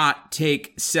One Hot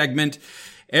Take segment.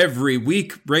 Every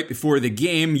week, right before the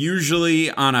game,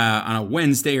 usually on a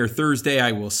Wednesday or Thursday,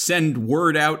 I will send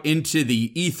word out into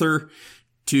the ether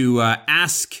to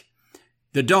ask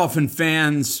the Dolphin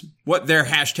fans what their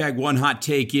hashtag One Hot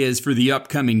Take is for the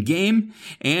upcoming game.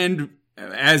 And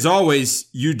as always,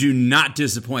 you do not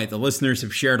disappoint. The listeners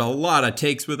have shared a lot of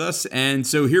takes with us. And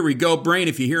so here we go. Brain,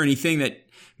 if you hear anything that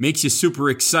makes you super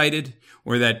excited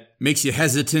or that makes you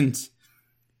hesitant,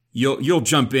 you'll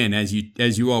jump in as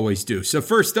you always do. So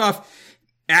first off,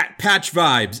 at Patch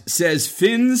Vibes says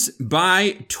Fins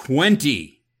by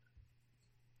 20.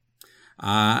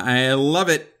 I love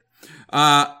it.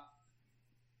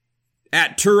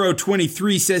 At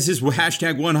Turo23 says his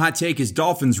hashtag One Hot Take is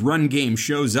Dolphins run game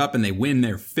shows up and they win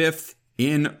their 5th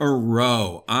in a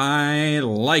row. I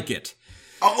like it.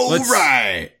 All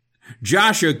right.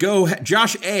 Josh A, Go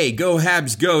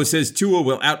Habs Go says Tua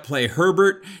will outplay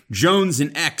Herbert. Jones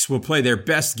and X will play their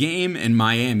best game and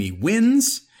Miami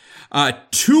wins.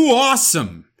 Too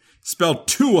Awesome, spelled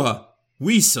Tua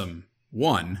Weesum,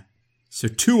 1. So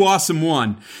Too Awesome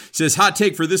 1 says hot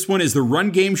take for this one is the run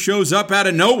game shows up out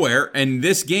of nowhere and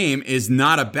this game is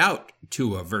not about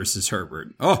Tua versus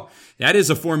Herbert. Oh, that is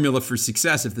a formula for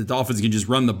success if the Dolphins can just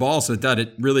run the ball so that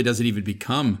it really doesn't even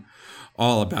become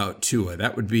all about Tua.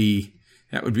 That would be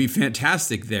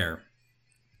fantastic there.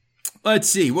 Let's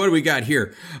see. What do we got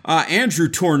here? Andrew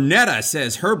Tornetta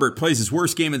says Herbert plays his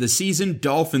worst game of the season.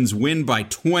 Dolphins win by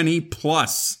 20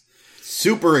 plus.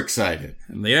 Super excited.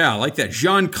 Yeah, I like that.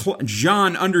 John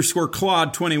 _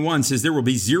 Claude 21 says there will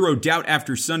be zero doubt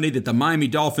after Sunday that the Miami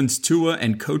Dolphins, Tua,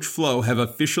 and Coach Flo have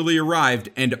officially arrived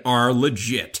and are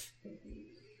legit.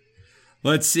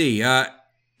 Let's see. At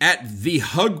the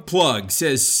Hug Plug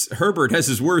says Herbert has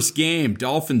his worst game.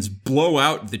 Dolphins blow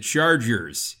out the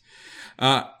Chargers.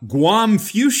 Guam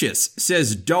Fuchsius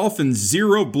says Dolphins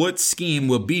zero blitz scheme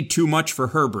will be too much for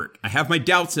Herbert. I have my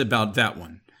doubts about that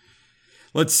one.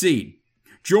 Let's see.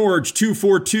 George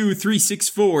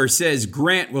 242364 says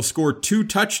Grant will score 2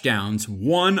 touchdowns,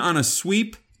 one on a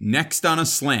sweep, next on a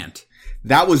slant.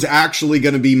 That was actually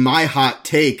going to be my hot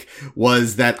take,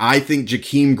 was that I think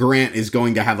Jakeem Grant is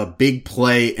going to have a big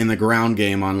play in the ground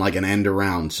game on like an end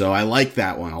around. So I like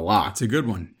that one a lot. That's a good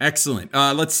one. Excellent.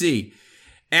 Let's see.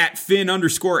 At Finn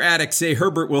 _ Addict say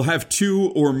Herbert will have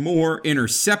 2 or more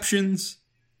interceptions.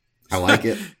 I like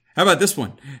it. How about this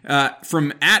one?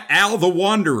 From at Al the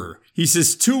Wanderer. He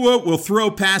says Tua will throw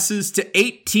passes to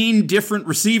 18 different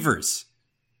receivers.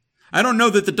 I don't know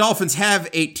that the Dolphins have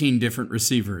 18 different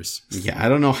receivers. Yeah, I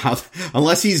don't know how,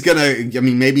 unless he's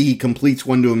maybe he completes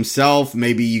one to himself.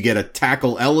 Maybe you get a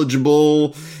tackle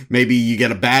eligible. Maybe you get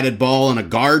a batted ball and a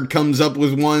guard comes up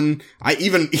with one.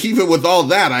 Even with all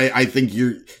that, I think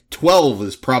your 12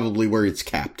 is probably where it's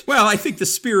capped. Well, I think the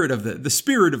spirit of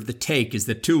the take is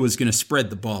that Tua is going to spread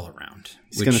the ball around.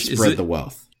 He's going to spread the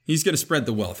wealth. He's going to spread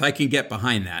the wealth. I can get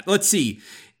behind that. Let's see.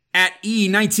 At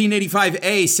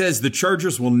E1985A says the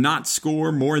Chargers will not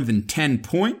score more than 10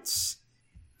 points.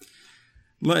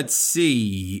 Let's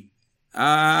see.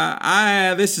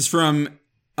 This is from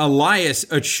Elias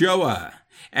Ochoa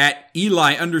at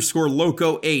Eli _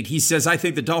 Loco 8. He says, I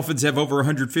think the Dolphins have over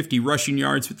 150 rushing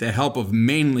yards with the help of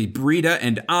mainly Breida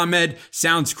and Ahmed.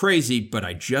 Sounds crazy, but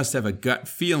I just have a gut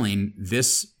feeling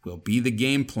this will be the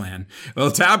game plan.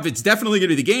 Well, Top, it's definitely going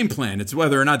to be the game plan. It's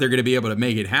whether or not they're going to be able to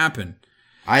make it happen.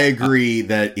 I agree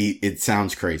that it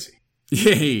sounds crazy.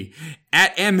 Yay.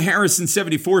 At M Harrison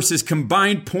 74 says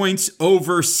combined points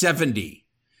over 70.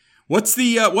 What is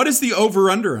the over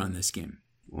under on this game?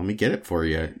 Let me get it for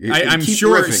you. I'm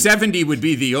sure riffing. 70 would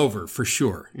be the over for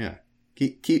sure. Yeah.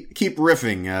 Keep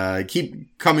riffing.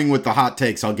 Keep coming with the hot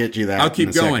takes. I'll get you that. I'll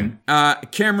keep going.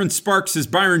 Cameron Sparks says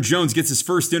Byron Jones gets his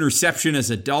first interception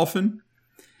as a Dolphin.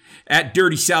 At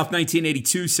Dirty South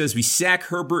 1982 says we sack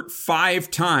Herbert 5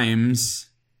 times.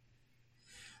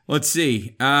 Let's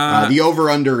see. The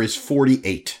over-under is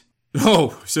 48.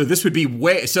 Oh, so this would be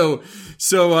way... So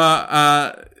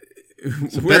where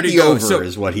bet the over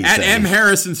is what he's saying. At M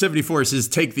Harrison 74 says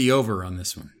take the over on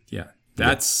this one. Yeah,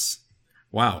 that's...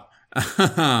 Wow.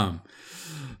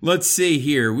 Let's see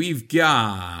here. We've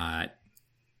got...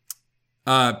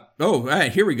 all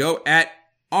right, here we go. At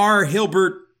R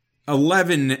Hilbert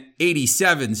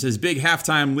 1187 says big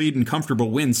halftime lead and comfortable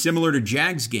win similar to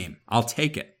Jags game. I'll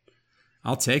take it.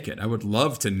 I would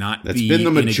love to not That's been the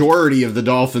majority of the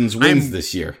Dolphins' wins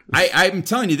this year. I'm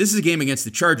telling you, this is a game against the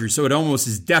Chargers, so it almost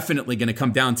is definitely going to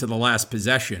come down to the last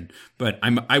possession. But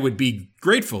I would be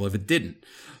grateful if it didn't.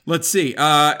 Let's see.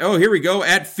 Here we go.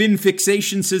 At Fin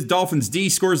Fixation says Dolphins D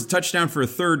scores a touchdown for a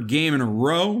 3rd game in a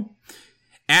row.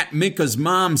 At Minka's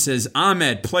mom says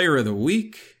Ahmed, player of the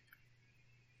week.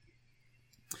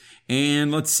 And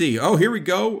let's see. Oh, here we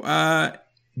go.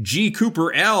 G.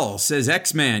 Cooper L says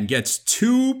X-Man gets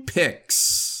 2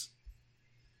 picks.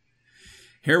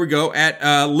 Here we go. At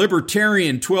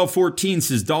Libertarian 1214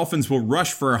 says Dolphins will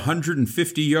rush for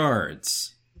 150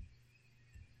 yards.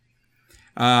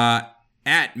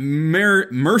 At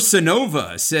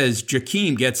Mercenova says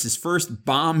Jakeem gets his first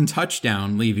bomb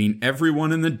touchdown, leaving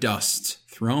everyone in the dust.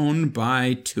 Thrown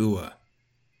by Tua.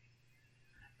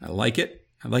 I like it.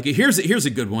 Here's a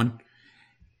good one.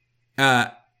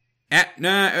 At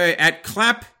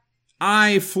Clap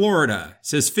Eye Florida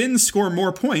says Finns score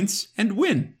more points and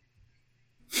win.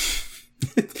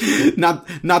 not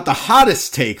the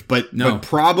hottest take, but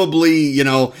probably,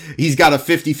 he's got a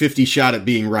 50-50 shot at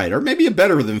being right, or maybe a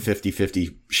better than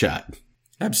 50-50 shot.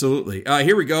 Absolutely.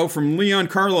 Here we go from Leon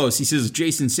Carlos. He says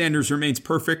Jason Sanders remains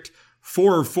perfect,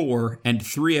 4 of 4 and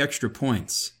 3 extra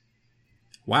points.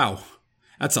 Wow.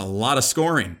 That's a lot of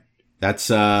scoring. That's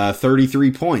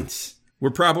 33 points.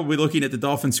 We're probably looking at the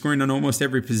Dolphins scoring on almost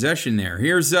every possession there.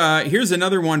 Here's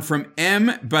another one from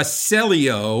M.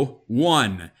 Basilio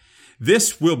 1.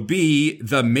 This will be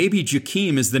the maybe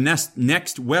Jakeem is the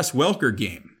next Wes Welker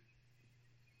game.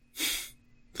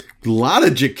 A lot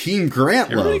of Jakeem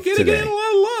Grant love today. Getting a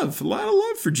lot of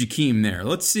love for Jakeem there.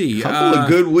 Let's see. A couple of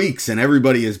good weeks and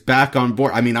everybody is back on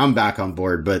board. I mean, I'm back on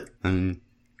board, but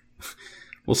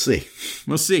we'll see.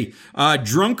 We'll see.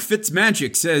 Drunk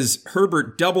Fitzmagic says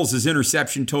Herbert doubles his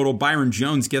interception total. Byron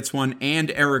Jones gets one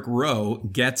and Eric Rowe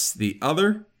gets the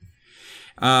other.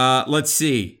 Let's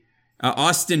see.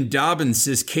 Austin Dobbins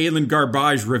says Kalen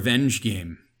Garbage revenge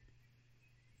game.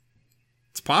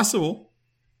 It's possible.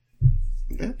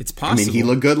 Yeah. It's possible. I mean, he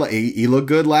looked good. He looked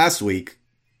good last week.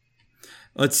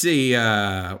 Let's see.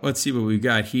 Let's see what we've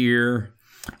got here.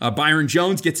 Byron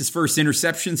Jones gets his first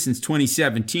interception since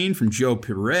 2017 from Joe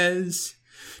Perez.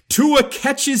 Tua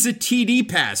catches a TD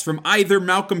pass from either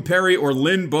Malcolm Perry or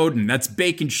Lynn Bowden. That's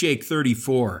Bacon Shake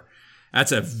 34.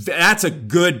 That's a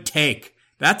good take.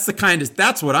 That's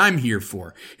what I'm here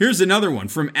for. Here's another one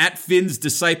from at Finn's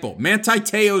Disciple. Manti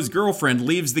Te'o's girlfriend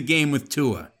leaves the game with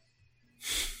Tua.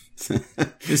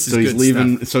 This is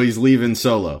good stuff. So he's leaving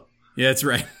solo. Yeah, that's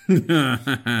right.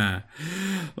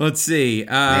 Let's see.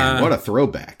 Man, what a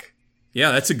throwback.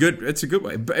 Yeah, that's a good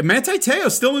way. But Manti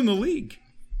Te'o's still in the league.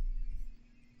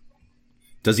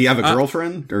 Does he have a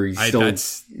girlfriend, or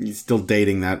he's still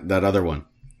dating that other one?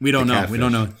 We don't know. We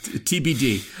don't know.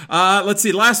 TBD. Let's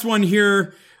see. Last one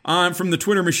here from the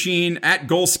Twitter machine at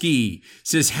Golski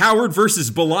says Howard versus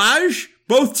Balaj.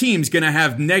 Both teams going to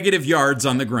have negative yards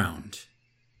on the ground.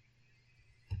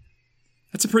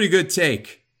 That's a pretty good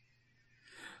take.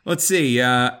 Let's see.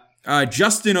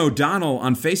 Justin O'Donnell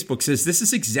on Facebook says this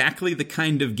is exactly the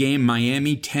kind of game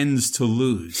Miami tends to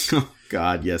lose. Oh,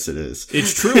 God, yes, it is.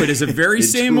 It's true. It is a very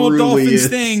same old Dolphins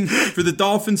thing for the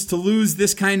Dolphins to lose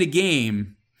this kind of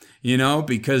game.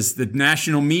 Because the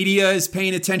national media is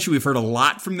paying attention. We've heard a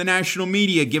lot from the national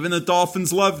media giving the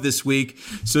Dolphins love this week.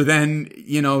 So then,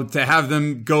 to have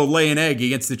them go lay an egg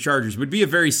against the Chargers would be a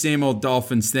very same old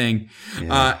Dolphins thing.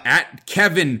 Yeah. At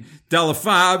Kevin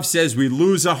Delafave says we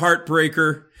lose a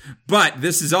heartbreaker. But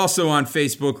this is also on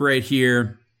Facebook right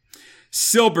here.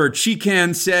 Silber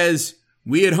Chican says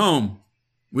we at home,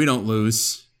 we don't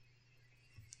lose.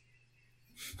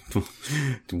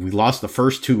 We lost the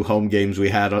first 2 home games we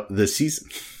had this season.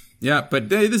 Yeah, but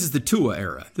this is the Tua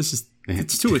era.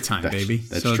 It's Tua time, baby.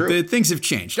 That's true. Things have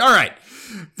changed. All right,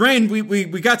 Brian, we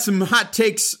got some hot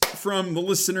takes from the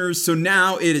listeners, so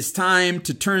now it is time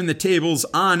to turn the tables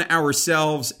on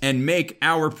ourselves and make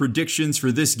our predictions for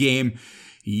this game.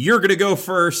 You're going to go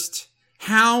first.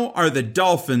 How are the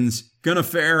Dolphins going to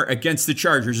fare against the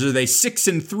Chargers? Are they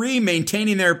 6-3,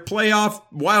 maintaining their playoff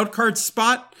wildcard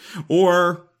spot,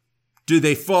 or do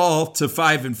they fall to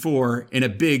 5-4 in a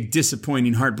big,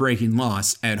 disappointing, heartbreaking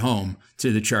loss at home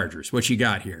to the Chargers? What you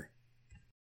got here?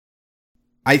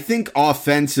 I think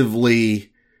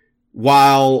offensively,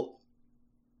 while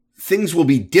things will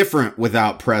be different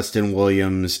without Preston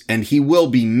Williams, and he will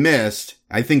be missed,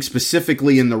 I think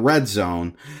specifically in the red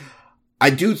zone,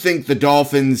 I do think the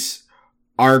Dolphins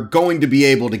are going to be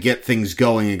able to get things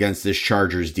going against this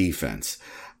Chargers defense.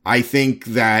 I think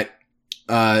that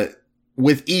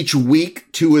with each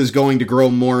week, Tua is going to grow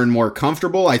more and more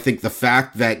comfortable. I think the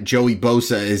fact that Joey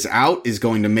Bosa is out is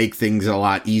going to make things a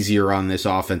lot easier on this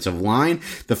offensive line.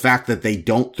 The fact that they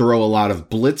don't throw a lot of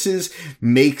blitzes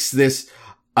makes this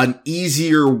an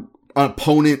easier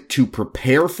opponent to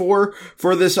prepare for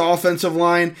this offensive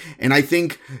line. And I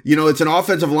think, it's an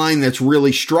offensive line that's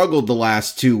really struggled the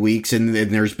last 2 weeks, and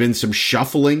there's been some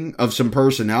shuffling of some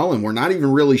personnel, and we're not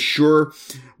even really sure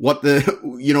what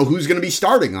who's going to be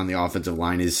starting on the offensive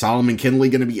line. Is Solomon Kindley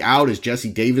going to be out? Is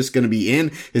Jesse Davis going to be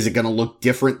in? Is it going to look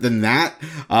different than that?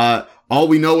 All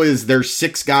we know is there's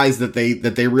 6 guys that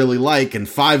they really like, and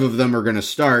 5 of them are going to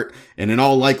start, and in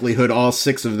all likelihood, all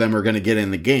 6 of them are going to get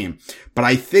in the game. But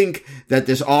I think that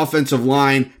this offensive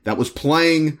line that was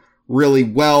playing really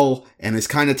well and has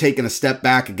kind of taken a step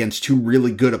back against 2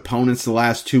 really good opponents the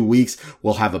last 2 weeks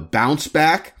will have a bounce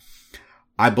back.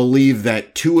 I believe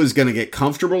that Tua is going to get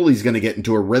comfortable. He's going to get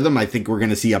into a rhythm. I think we're going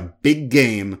to see a big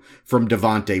game from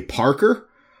Devontae Parker.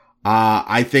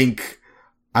 I think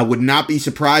I would not be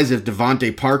surprised if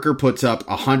Devontae Parker puts up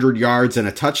 100 yards and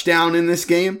a touchdown in this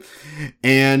game.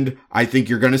 And I think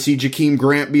you're going to see Jakeem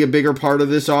Grant be a bigger part of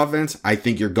this offense. I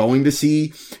think you're going to see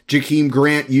Jakeem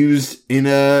Grant used in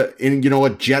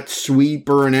a jet sweep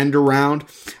or an end around.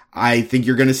 I think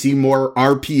you're going to see more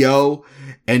RPO,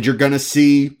 and you're going to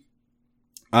see,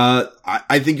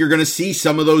 I think you're going to see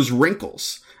some of those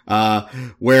wrinkles.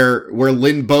 Where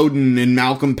Lynn Bowden and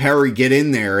Malcolm Perry get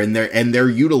in there and they're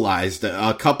utilized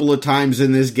a couple of times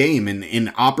in this game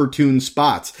in opportune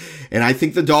spots. And I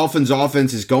think the Dolphins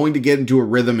offense is going to get into a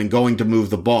rhythm and going to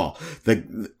move the ball.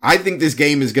 I think this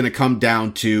game is going to come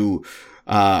down to,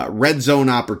 red zone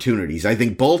opportunities. I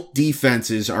think both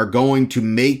defenses are going to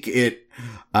make it,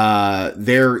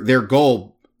 their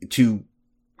goal to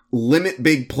limit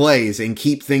big plays and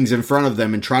keep things in front of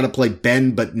them and try to play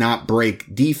bend but not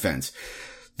break defense.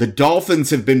 The Dolphins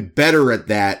have been better at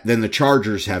that than the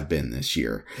Chargers have been this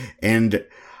year, and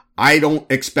I don't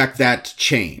expect that to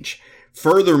change.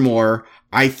 Furthermore,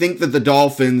 I think that the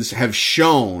Dolphins have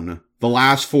shown the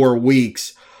last 4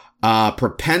 weeks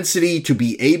propensity to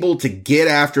be able to get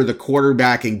after the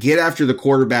quarterback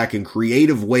in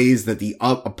creative ways that the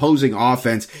opposing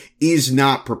offense is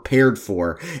not prepared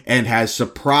for and has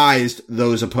surprised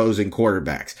those opposing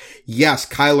quarterbacks. Yes,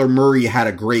 Kyler Murray had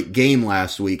a great game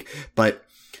last week, but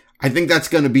I think that's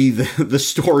going to be the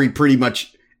story pretty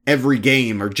much every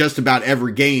game, or just about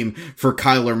every game, for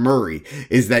Kyler Murray,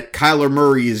 is that Kyler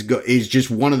Murray is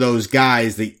just one of those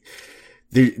guys that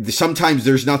sometimes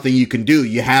there's nothing you can do.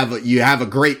 You have a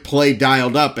great play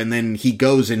dialed up, and then he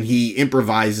goes and he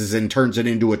improvises and turns it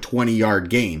into a 20-yard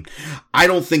game. I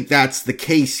don't think that's the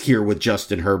case here with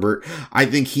Justin Herbert. I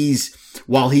think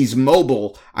while he's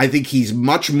mobile, I think he's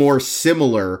much more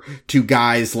similar to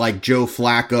guys like Joe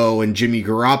Flacco and Jimmy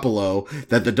Garoppolo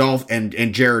that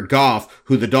and Jared Goff,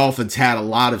 who the Dolphins had a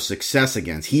lot of success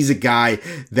against. He's a guy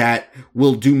that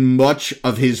will do much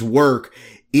of his work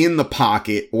in the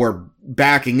pocket or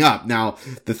backing up. Now,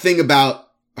 the thing about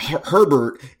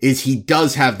Herbert is he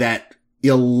does have that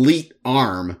elite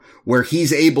arm where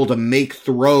he's able to make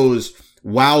throws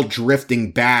while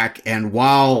drifting back and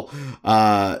while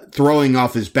throwing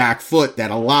off his back foot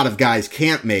that a lot of guys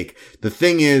can't make. The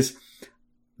thing is,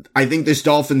 I think this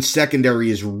Dolphins secondary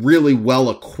is really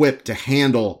well equipped to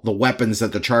handle the weapons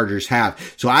that the Chargers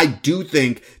have. So I do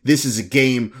think this is a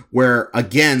game where,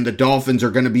 again, the Dolphins are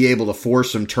going to be able to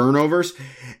force some turnovers.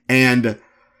 And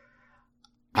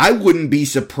I wouldn't be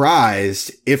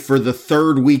surprised if for the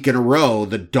 3rd week in a row,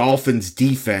 the Dolphins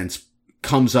defense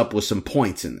comes up with some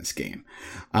points in this game.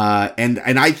 And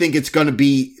I think it's going to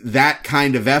be that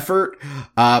kind of effort.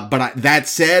 But that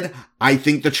said, I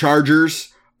think the Chargers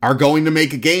are going to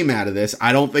make a game out of this.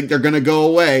 I don't think they're going to go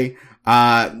away.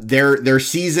 Their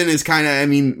season is kind of,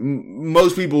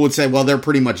 most people would say, well, they're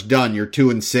pretty much done. You're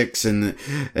 2-6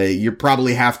 and you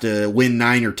probably have to win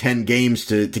 9 or 10 games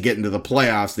to get into the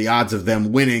playoffs. The odds of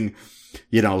them winning,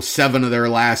 7 of their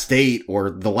last 8 or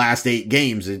the last 8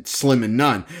 games, it's slim and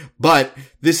none. But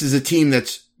this is a team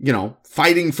that's,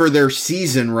 fighting for their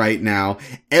season right now.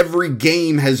 Every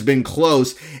game has been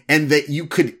close, and that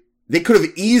they could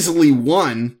have easily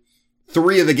won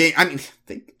 3 of the games.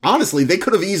 Honestly, they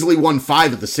could have easily won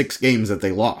 5 of the 6 games that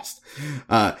they lost.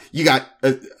 You got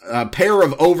a pair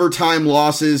of overtime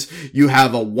losses. You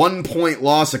have a 1-point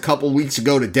loss a couple weeks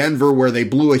ago to Denver where they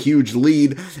blew a huge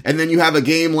lead. And then you have a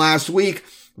game last week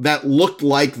that looked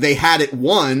like they had it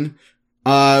won,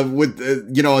 with,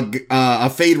 a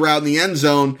fade route in the end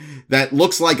zone that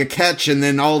looks like a catch, and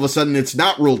then all of a sudden it's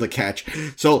not ruled a catch.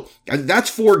 So that's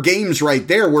 4 games right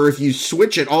there where if you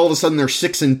switch it, all of a sudden they're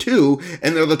 6-2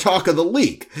 and they're the talk of the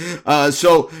league.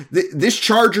 So this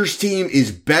Chargers team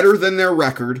is better than their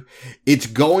record. It's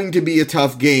going to be a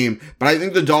tough game, but I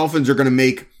think the Dolphins are going to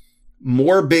make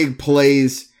more big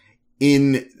plays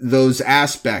in those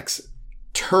aspects: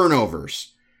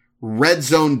 turnovers, red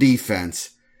zone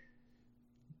defense,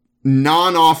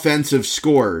 non-offensive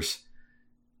scores.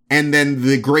 And then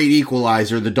the great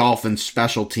equalizer, the Dolphins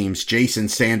special teams, Jason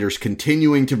Sanders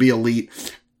continuing to be elite.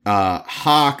 Matt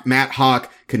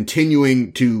Hawk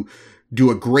continuing to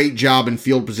do a great job in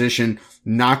field position,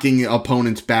 knocking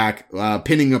opponents back,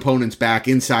 pinning opponents back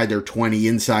inside their 20,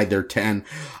 inside their 10.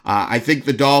 I think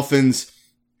the Dolphins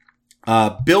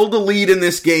build a lead in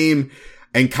this game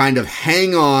and kind of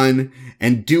hang on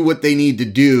and do what they need to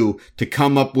do to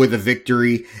come up with a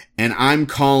victory. And I'm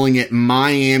calling it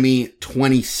Miami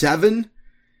 27,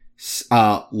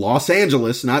 Los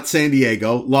Angeles, not San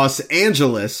Diego, Los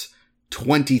Angeles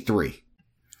 23.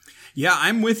 Yeah,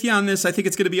 I'm with you on this. I think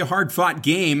it's going to be a hard-fought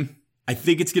game. I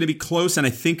think it's going to be close, and I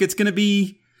think it's going to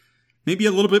be maybe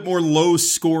a little bit more low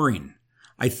scoring.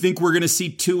 I think we're going to see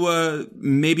Tua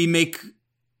maybe make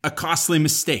a costly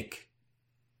mistake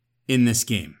in this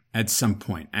game at some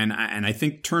point. And I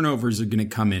think turnovers are going to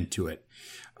come into it.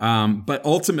 But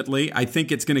ultimately, I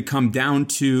think it's going to come down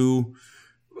to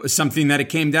something that it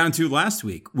came down to last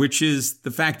week, which is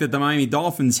the fact that the Miami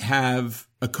Dolphins have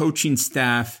a coaching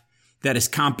staff that is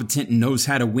competent and knows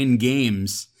how to win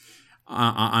games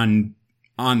on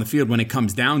the field when it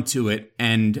comes down to it.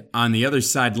 And on the other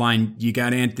sideline, you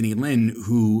got Anthony Lynn,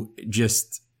 who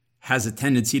just has a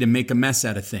tendency to make a mess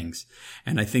out of things.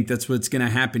 And I think that's what's going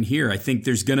to happen here. I think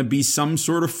there's going to be some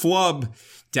sort of flub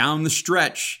down the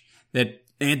stretch that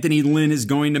Anthony Lynn is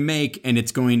going to make, and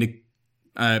it's going to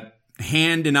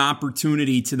hand an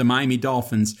opportunity to the Miami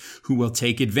Dolphins, who will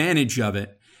take advantage of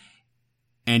it.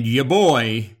 And your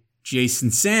boy,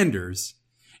 Jason Sanders,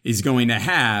 is going to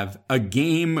have a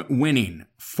game-winning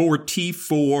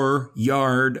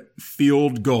 44-yard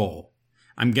field goal.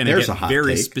 I'm going to get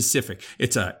very specific.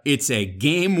 It's a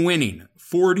game-winning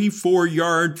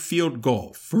 44-yard field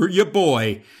goal for your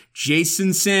boy,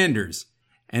 Jason Sanders,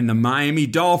 and the Miami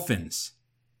Dolphins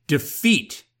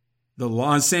defeat the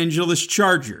Los Angeles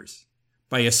Chargers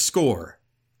by a score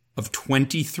of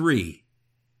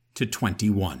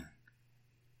 23-21.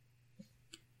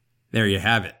 There you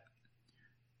have it.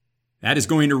 That is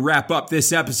going to wrap up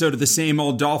this episode of the Same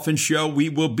Old Dolphins Show. We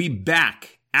will be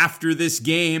back after this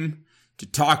game to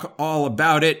talk all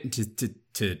about it,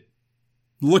 to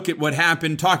look at what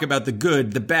happened, talk about the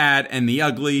good, the bad, and the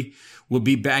ugly. We'll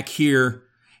be back here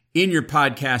in your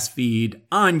podcast feed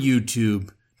on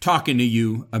YouTube, talking to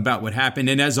you about what happened.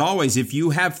 And as always, if you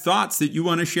have thoughts that you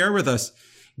want to share with us,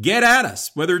 get at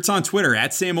us, whether it's on Twitter,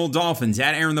 at Same Old Dolphins,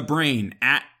 at Aaron the Brain,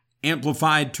 at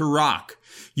Amplified to Rock.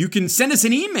 You can send us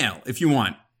an email if you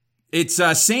want. It's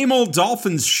Same Old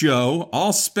Dolphins Show,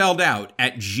 all spelled out,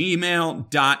 at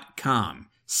gmail.com.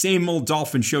 Same Old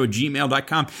Dolphins Show at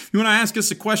gmail.com. If you want to ask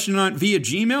us a question via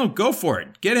Gmail, go for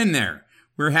it. Get in there.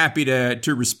 We're happy to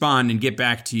respond and get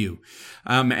back to you.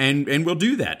 And we'll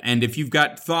do that. And if you've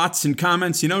got thoughts and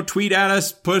comments, tweet at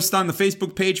us, post on the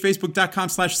Facebook page,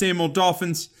 facebook.com/Same Old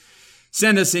Dolphins.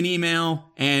 Send us an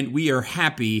email, and we are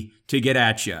happy to get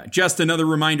at you. Just another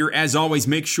reminder, as always,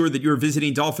 make sure that you're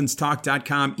visiting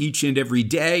DolphinsTalk.com each and every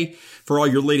day for all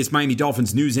your latest Miami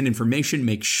Dolphins news and information.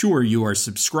 Make sure you are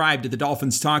subscribed to the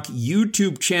Dolphins Talk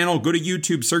YouTube channel. Go to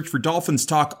YouTube, search for Dolphins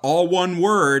Talk, all one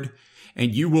word,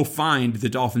 and you will find the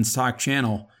Dolphins Talk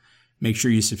channel. Make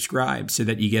sure you subscribe so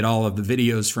that you get all of the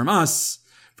videos from us,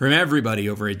 from everybody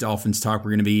over at Dolphins Talk. We're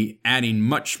going to be adding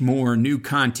much more new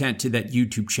content to that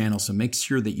YouTube channel, so make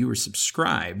sure that you are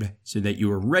subscribed so that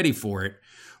you are ready for it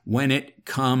when it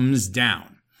comes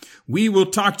down. We will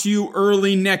talk to you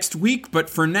early next week, but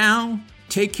for now,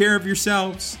 take care of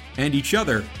yourselves and each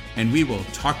other, and we will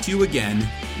talk to you again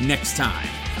next time.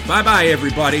 Bye-bye,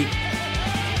 everybody.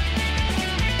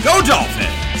 Go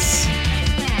Dolphins!